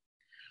Gershom.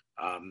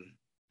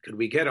 Could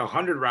we get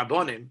 100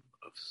 Rabbonim,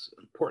 of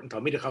important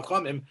Talmidei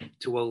Chachamim,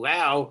 to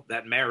allow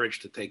that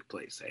marriage to take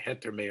place, a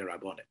Heter Meir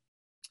Rabbonim?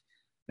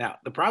 Now,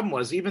 the problem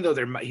was, even though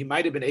he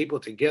might have been able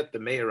to get the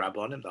Meir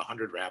Rabbonim, the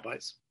 100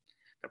 rabbis,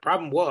 the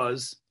problem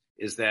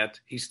is that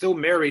he's still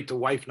married to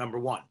wife number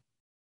one.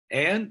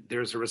 And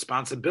there's a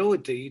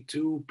responsibility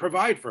to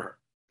provide for her.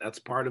 That's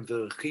part of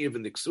the chiyuv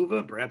and the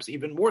ksuva, perhaps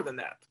even more than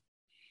that.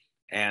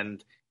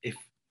 And if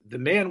the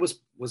man was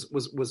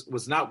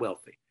not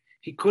wealthy,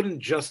 he couldn't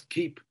just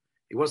keep.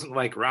 He wasn't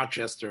like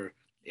Rochester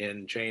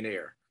in Jane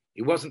Eyre.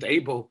 He wasn't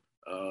able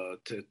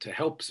to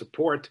help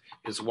support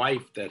his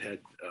wife that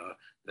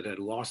had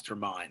lost her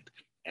mind.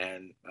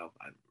 And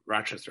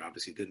Rochester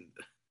obviously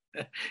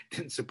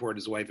didn't support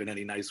his wife in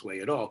any nice way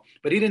at all.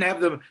 But he didn't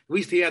have them. At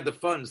least he had the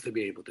funds to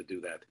be able to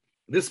do that.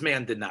 This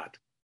man did not.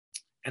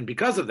 And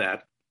because of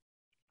that,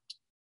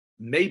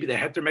 maybe the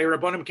Heter Meir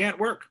Rabbanim can't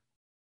work,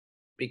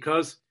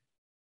 because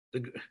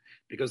the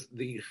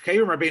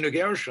Chayim Rabbeinu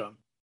Gershom,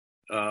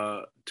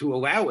 to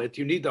allow it,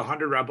 you need the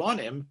 100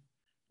 Rabbanim,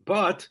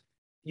 but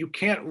you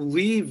can't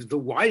leave the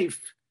wife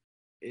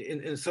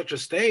in such a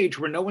stage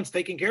where no one's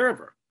taking care of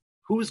her.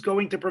 Who's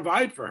going to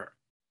provide for her?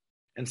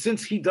 And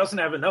since he doesn't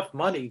have enough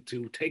money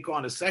to take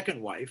on a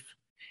second wife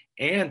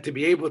and to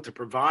be able to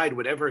provide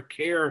whatever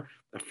care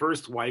the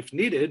first wife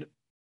needed,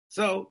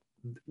 so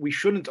we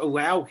shouldn't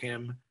allow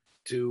him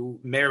to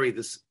marry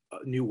this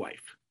new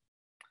wife.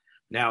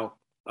 Now,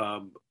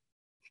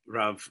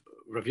 Rav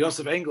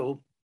Yosef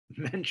Engel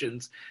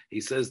mentions,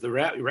 he says, the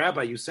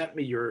Rabbi, you sent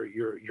me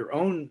your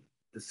own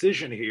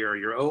decision here,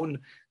 your own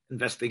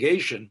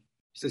investigation.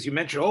 He says, you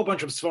mentioned a whole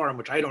bunch of Sfarim,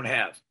 which I don't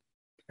have.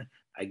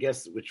 I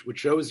guess, which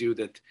shows you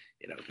that,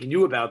 he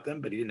knew about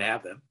them, but he didn't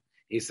have them.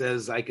 He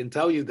says, I can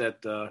tell you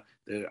that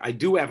I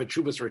do have a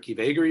Chuvas Rakiv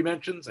Eger, he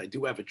mentions. I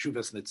do have a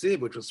Chuvas Netziv,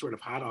 which was sort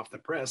of hot off the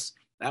press.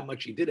 That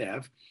much he did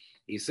have.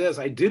 He says,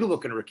 I did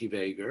look in Rakiv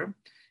Eger,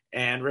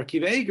 and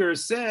Rakiv Eger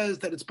says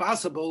that it's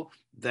possible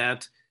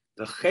that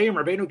the Chayim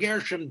Rabbeinu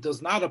Gershom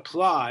does not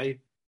apply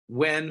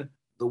when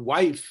the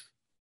wife,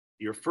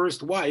 your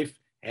first wife,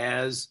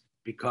 has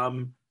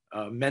become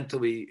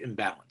mentally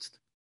imbalanced.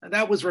 And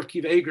that was Rav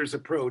Kiva Eger's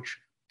approach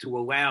to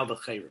allow the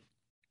Chayim.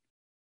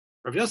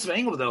 Rav Yosef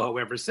Engel, though,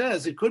 however,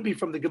 says it could be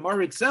from the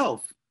Gemara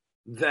itself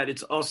that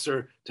it's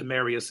usher to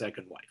marry a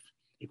second wife.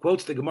 He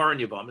quotes the Gemara in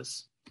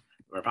Yevamos.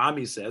 Rav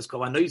Ami says,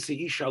 that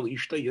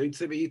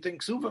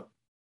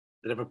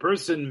if a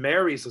person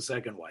marries a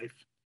second wife,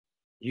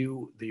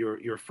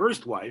 your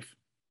first wife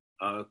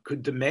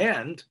could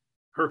demand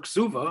her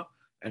ksuva,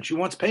 and she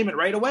wants payment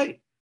right away.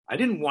 I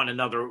didn't want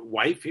another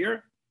wife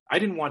here. I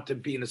didn't want to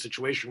be in a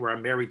situation where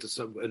I'm married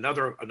to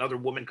another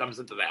woman comes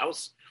into the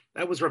house.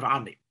 That was Rav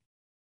Ami.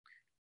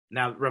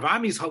 Now, Rav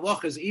Ami's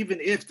halach is even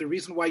if the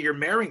reason why you're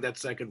marrying that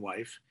second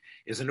wife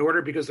is in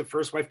order because the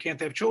first wife can't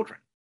have children.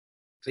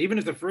 So even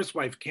if the first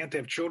wife can't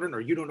have children,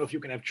 or you don't know if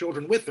you can have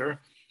children with her,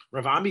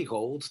 Rav Ami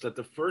holds that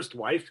the first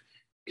wife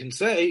can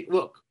say,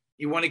 look,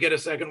 you want to get a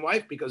second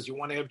wife because you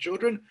want to have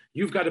children?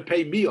 You've got to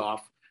pay me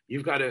off.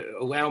 You've got to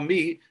allow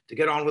me to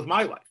get on with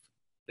my life.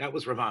 That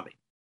was Rav Ami.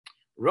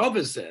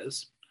 Rava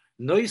says,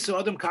 if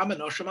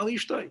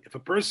a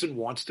person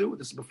wants to,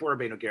 this is before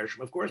Rabbeinu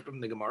Gershom, of course, from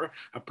the Gemara,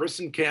 a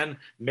person can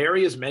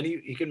marry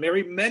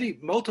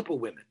multiple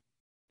women.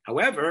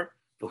 However,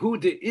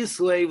 you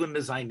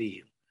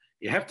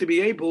have to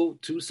be able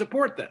to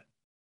support them.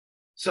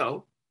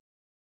 So,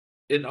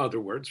 in other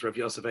words, Rav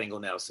Yosef Engel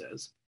now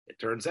says, it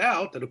turns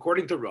out that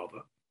according to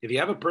Rava, if you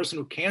have a person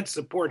who can't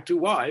support two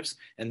wives,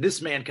 and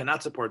this man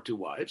cannot support two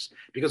wives,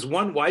 because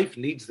one wife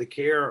needs the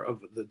care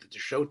of the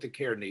shota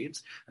care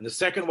needs, and the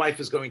second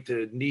wife is going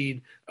to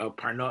need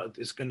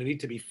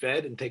to be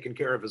fed and taken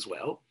care of as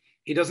well.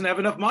 He doesn't have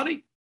enough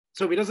money.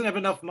 So if he doesn't have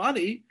enough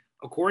money,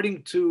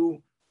 according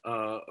to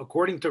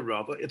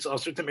Rava, it's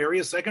also to marry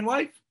a second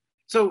wife.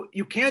 So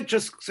you can't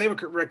just say, Rav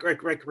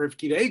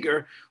Kiva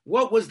Eger,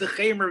 what was the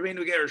Chayim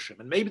Rabbeinu Gershom?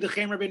 And maybe the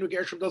Chayim Rabbeinu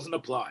Gershom doesn't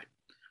apply.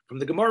 From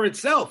the Gemara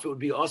itself, it would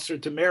be usher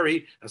to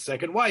marry a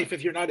second wife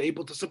if you're not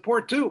able to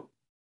support two.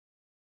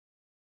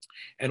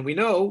 And we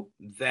know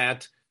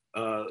that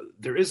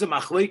there is a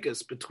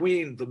machlekes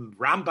between the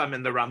Rambam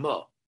and the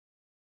Ramah.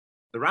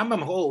 The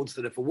Rambam holds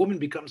that if a woman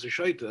becomes a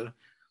shaita,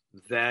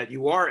 that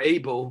you are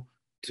able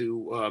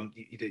to,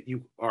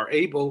 you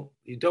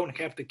don't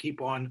have to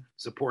keep on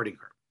supporting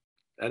her.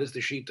 That is the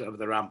shita of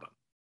the Rambam.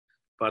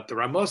 But the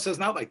Ramah says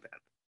not like that.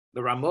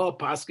 The Ramah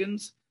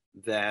paskins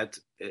that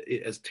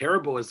as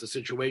terrible as the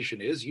situation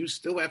is, you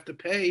still have to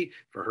pay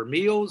for her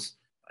meals,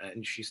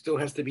 and she still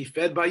has to be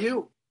fed by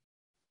you.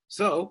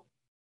 So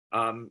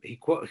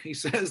he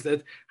says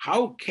that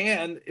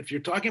if you're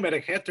talking about a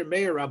Heter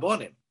Meir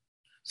Rabbanim,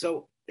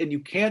 so and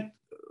you can't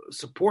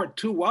support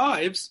two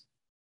wives,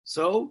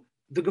 so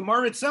the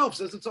Gemara itself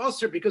says it's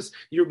also because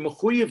you're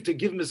mechuyev to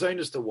give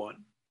mezainis to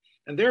one,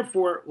 and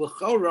therefore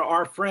l'chora,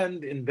 our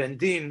friend in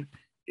Bendin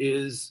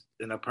is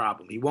in a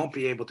problem. He won't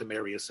be able to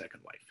marry a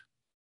second wife.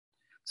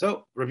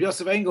 So Rav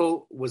Yosef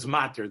Engel was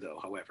matir, though,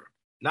 however.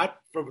 Not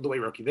from the way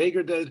Rav Kiva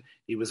Eger did.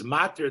 He was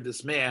matir,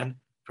 this man,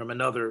 from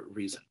another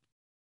reason.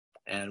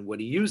 And what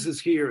he uses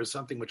here is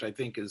something which I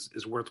think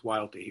is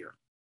worthwhile to hear.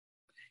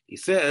 He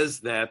says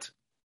that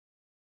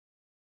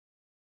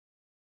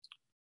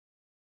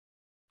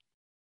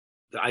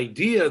the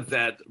idea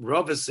that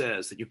Rava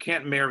says that you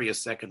can't marry a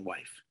second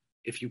wife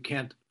if you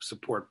can't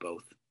support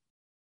both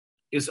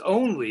is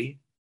only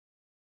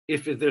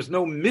if there's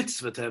no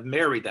mitzvah to have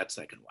married that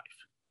second wife.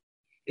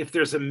 if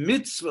there's a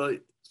mitzvah,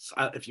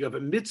 if you have a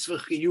mitzvah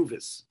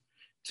chiyuvis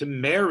to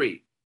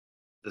marry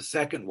the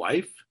second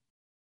wife,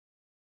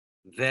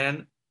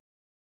 then,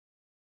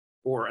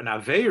 or an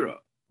aveira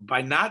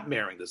by not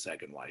marrying the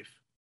second wife,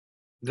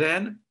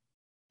 then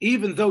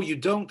even though you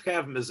don't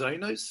have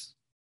mezainos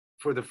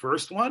for the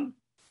first one,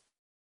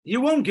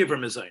 you won't give her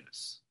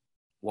mezainos.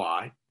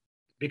 Why?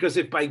 Because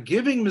if by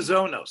giving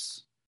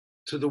mezonos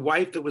to the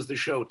wife that was the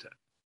shota,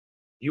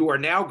 you are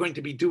now going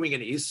to be doing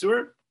an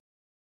isur,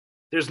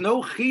 there's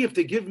no chiyuv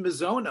to give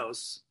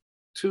mezonos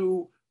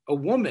to a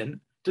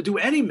woman to do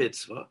any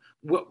mitzvah.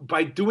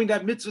 By doing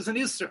that mitzvah is an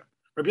isur.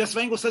 Rabbi Yosef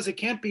Engel says it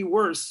can't be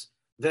worse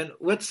than,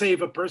 let's say,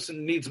 if a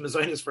person needs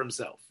mezonos for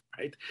himself,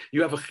 right?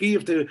 You have a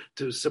chiyuv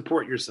to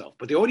support yourself.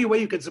 But the only way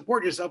you can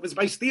support yourself is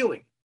by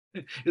stealing,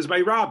 is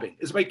by robbing,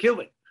 is by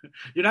killing.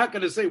 You're not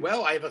going to say,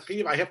 well, I have a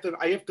chiyuv, I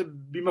have to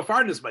be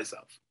mafarnas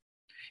myself.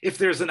 If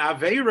there's an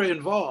aveira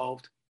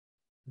involved,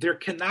 there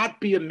cannot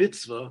be a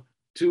mitzvah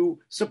to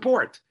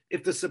support.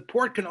 If the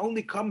support can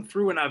only come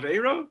through an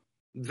aveira,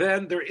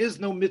 then there is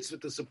no mitzvah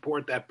to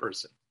support that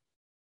person.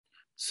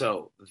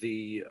 So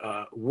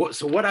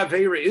what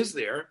aveira is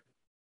there?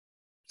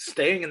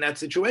 Staying in that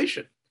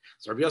situation.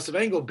 So Rabbi Yosef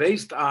Engel,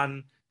 based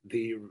on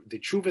the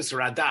Chuvas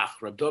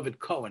Radach, Rabbi David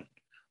Cohen,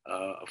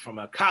 from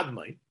a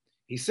Kadmai,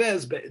 he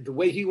says, the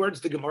way he words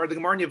the Gemara in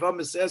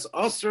Yevamah says,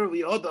 Asr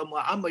li'odam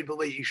la'amay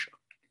b'lei isha,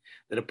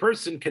 that a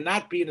person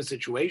cannot be in a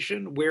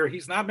situation where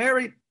he's not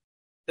married,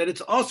 that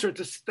it's asr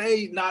to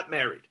stay not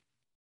married.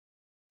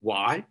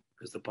 Why?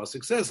 Because the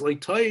pasuk says,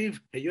 Le'toiv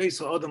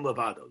heyoisa adam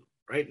levado,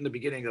 right in the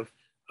beginning of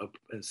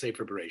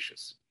Sefer Bereshis.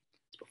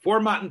 It's before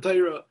Matan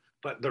Torah,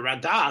 but the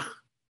Radach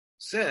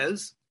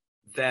says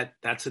that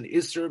that's an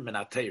isur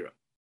minatera.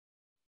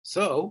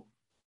 So,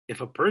 if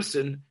a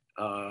person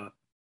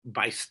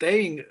by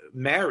staying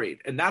married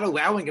and not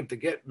allowing him to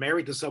get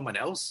married to someone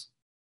else,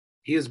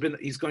 he's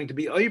going to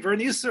be over an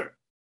isur.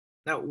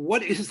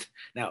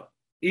 Now,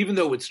 even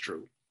though it's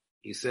true,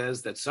 he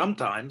says that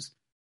sometimes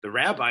the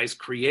rabbis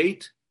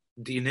create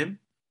dinim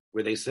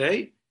where they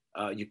say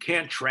you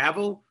can't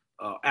travel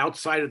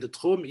outside of the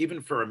tchum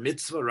even for a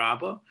mitzvah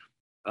rabbah.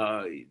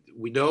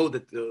 We know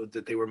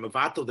that they were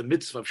mavato the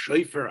mitzvah of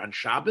shofar on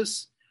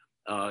Shabbos,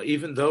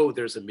 even though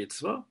there's a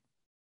mitzvah.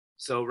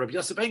 So Rabbi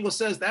Yosef Engel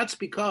says that's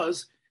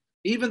because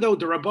even though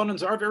the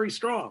Rabbanans are very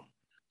strong,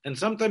 and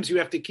sometimes you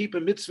have to keep a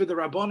mitzvah the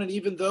Rabbanan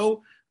even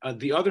though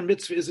the other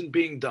mitzvah isn't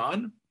being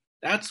done,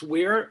 that's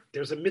where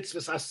there's a mitzvah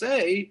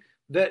saseh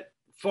that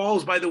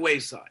falls by the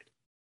wayside,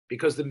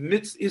 because the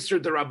mitzvah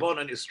isur the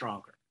Rabbanan is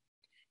stronger.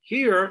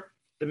 Here,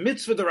 the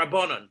mitzvah the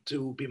Rabbanan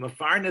to be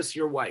mafarnes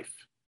your wife,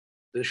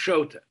 the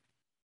shota,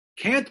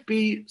 can't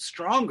be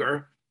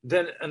stronger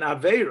than an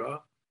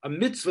aveira, a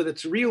mitzvah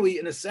that's really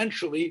and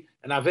essentially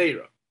an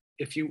aveira,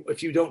 if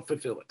you don't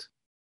fulfill it.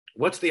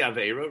 What's the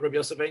aveira? Rabbi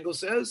Yosef Engel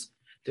says,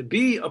 to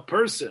be a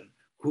person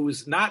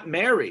who's not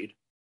married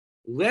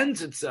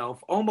lends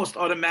itself almost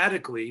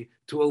automatically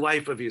to a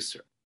life of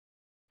Yisr.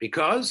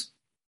 Because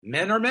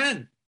men are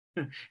men.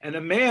 And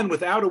a man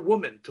without a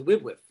woman to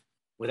live with,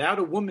 without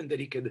a woman that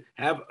he could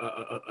have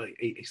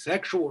a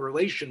sexual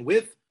relation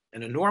with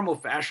in a normal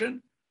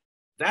fashion,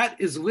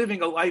 that is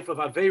living a life of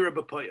Aveira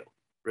B'Poyo,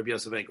 Rabbi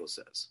Yosef Engel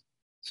says.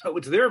 So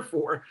it's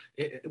therefore,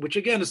 which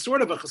again is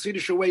sort of a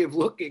Hasidic way of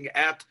looking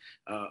at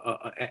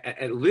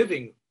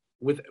living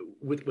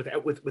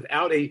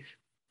without a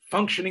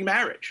functioning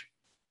marriage.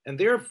 And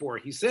therefore,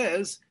 he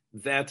says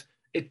that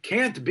it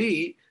can't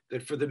be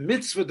that for the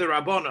mitzvah the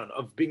Rabbanon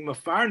of being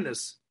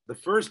mafarnes, the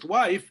first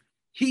wife,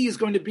 he is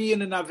going to be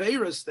in an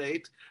Aveira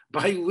state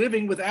by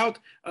living without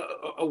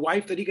a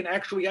wife that he can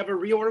actually have a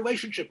real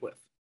relationship with.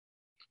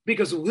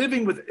 Because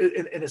living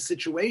in a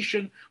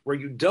situation where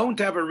you don't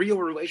have a real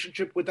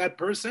relationship with that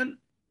person,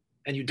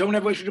 and you don't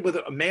have a relationship with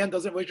a man,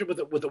 doesn't have a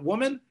relationship with a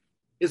woman,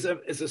 is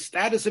a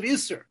status of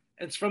Isser.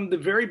 And it's from the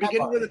very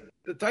beginning of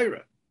the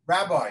Torah.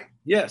 Rabbi.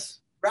 Yes.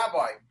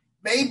 Rabbi,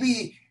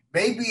 maybe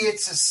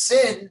it's a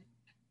sin,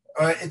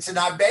 it's an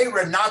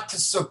Aveira not to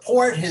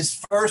support his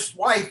first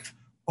wife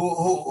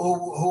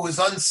who is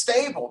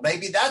unstable.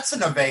 Maybe that's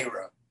an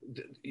Aveira.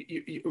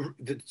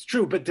 It's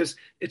true, but it's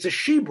a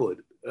shibud,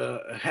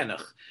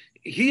 Henach.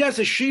 He has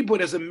a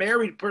shibud as a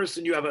married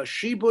person. You have a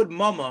shibud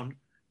mamon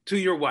to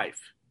your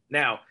wife.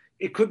 Now,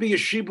 it could be a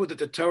shibud that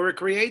the Torah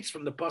creates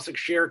from the pasuk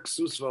Sher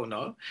Ksus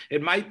Vona.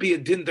 It might be a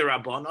din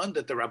derabanan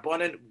that the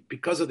Rabbanan,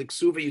 because of the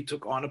ksuva you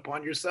took on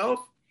upon yourself.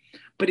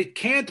 But it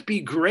can't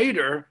be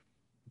greater.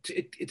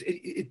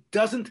 It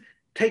doesn't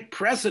take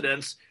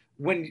precedence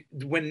when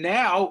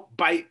now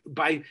by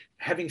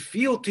having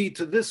fealty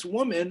to this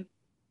woman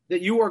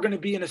that you are going to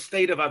be in a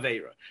state of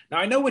Aveira. Now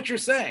I know what you're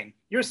saying.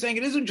 You're saying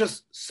it isn't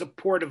just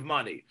support of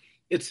money.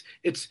 It's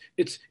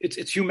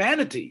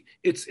humanity.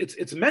 It's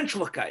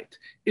menschlichkeit.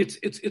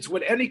 It's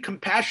what any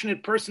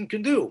compassionate person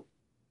can do.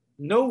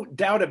 No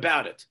doubt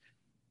about it.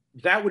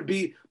 That would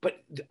be,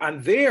 but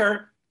on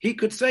there, he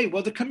could say,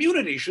 well, the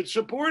community should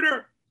support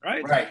her,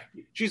 right? Right.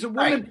 She's a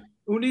woman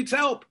who needs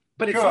help,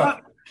 but it's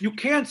not, you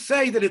can't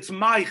say that it's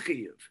my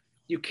chiyuv.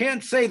 You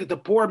can't say that the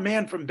poor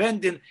man from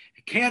Bendin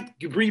can't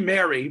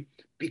remarry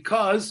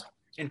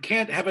and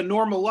can't have a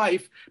normal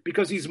life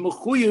because he's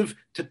mechuyev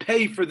to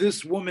pay for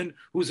this woman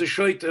who's a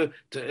shoita,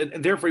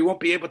 and therefore he won't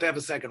be able to have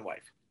a second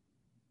wife.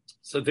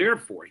 So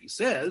therefore, he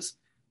says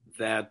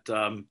that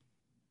and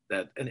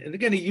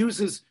again he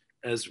uses,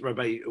 as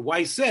Rabbi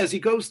Weiss says, he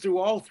goes through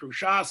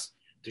Shas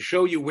to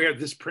show you where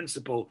this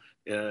principle,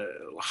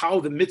 how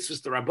the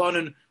mitzvahs, the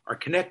Rabbanan, are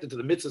connected to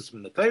the mitzvahs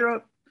from the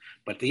Torah.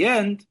 But at the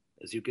end,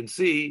 as you can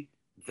see,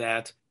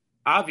 that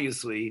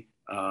obviously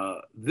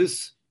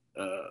this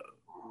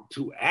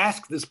to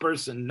ask this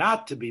person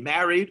not to be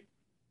married,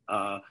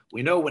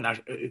 we know when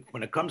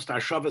it comes to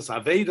Hashavas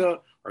Aveda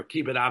or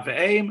Kibbut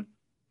Aveim,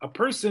 a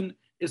person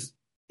is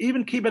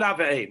even Kibbut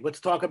Aveim. Let's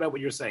talk about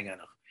what you're saying,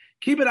 Enoch.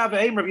 Kibbut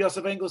Aveim, Rabbi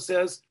Yosef Engel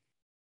says,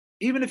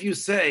 even if you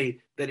say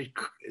that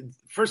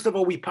first of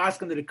all, we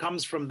paskin that it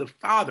comes from the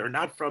father,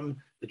 not from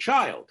the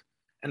child,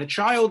 and the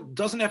child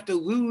doesn't have to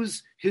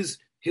lose his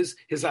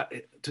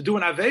to do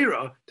an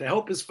aveira to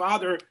help his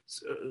father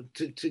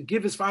to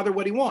give his father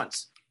what he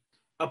wants.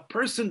 A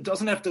person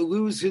doesn't have to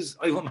lose his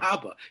olam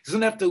haba.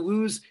 Doesn't have to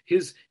lose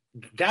his.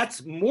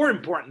 That's more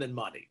important than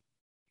money.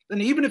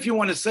 Then even if you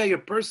want to say a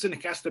person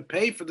has to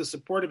pay for the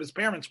support of his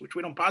parents, which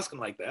we don't paskin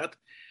like that,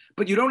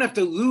 but you don't have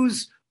to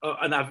lose.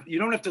 You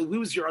don't have to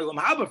lose your olam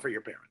haba for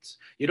your parents.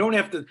 You don't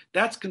have to.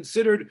 That's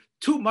considered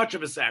too much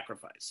of a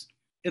sacrifice.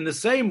 In the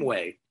same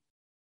way,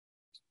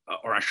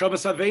 or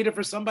Hashavas Aveda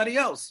for somebody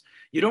else,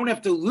 you don't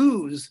have to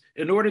lose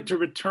in order to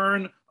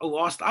return a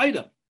lost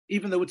item,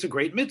 even though it's a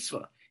great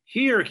mitzvah.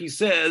 Here he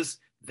says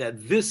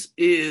that this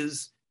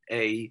is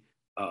a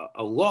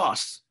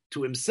loss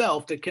to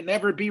himself that can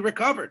never be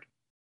recovered.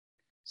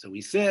 So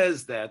he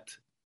says that,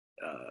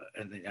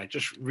 and I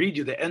just read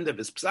you the end of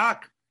his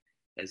psak,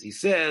 as he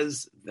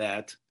says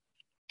that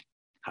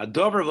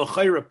Hadover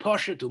v'chayra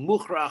poshet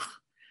u'muchrach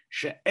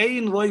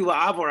she'ein loy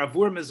la'avor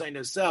avur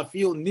mezayneseh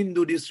afil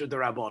nindu disr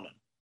derabonon.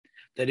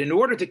 That in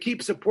order to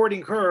keep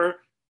supporting her,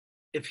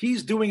 if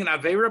he's doing an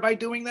avera by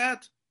doing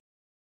that,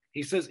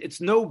 he says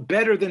it's no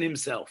better than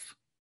himself.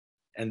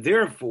 And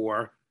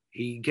therefore,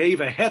 he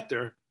gave a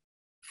heter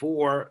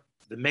for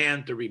the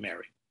man to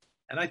remarry.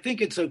 And I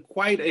think it's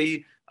quite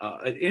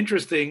an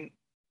interesting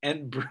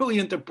and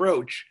brilliant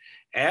approach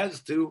as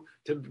to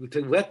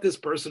let this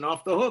person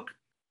off the hook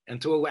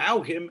and to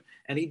allow him.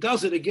 And he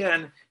does it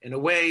again in a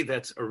way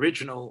that's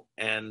original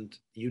and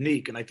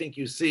unique. And I think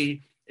you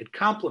see it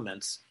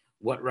complements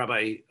what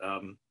Rabbi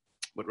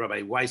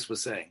Weiss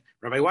was saying.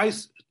 Rabbi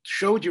Weiss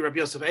showed you Rabbi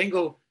Yosef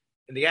Engel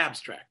in the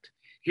abstract.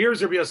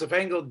 Here's Rabbi Yosef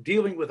Engel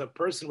dealing with a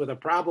person with a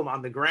problem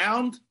on the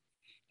ground,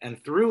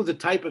 and through the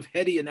type of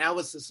heady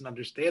analysis and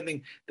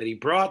understanding that he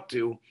brought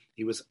to,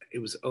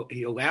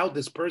 he allowed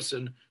this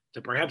person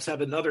to perhaps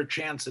have another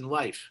chance in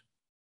life.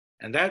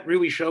 And that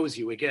really shows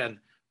you,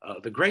 again,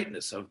 the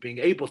greatness of being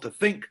able to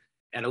think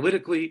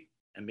analytically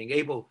and being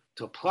able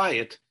to apply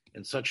it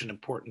in such an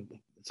important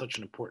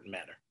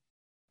manner.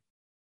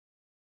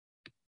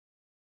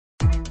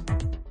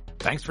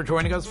 Thanks for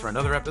joining us for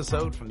another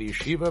episode from the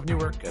Yeshiva of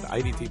Newark at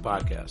IDT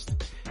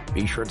Podcast.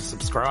 Be sure to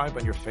subscribe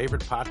on your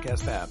favorite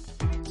podcast app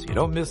so you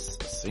don't miss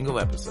a single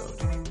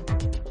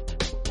episode.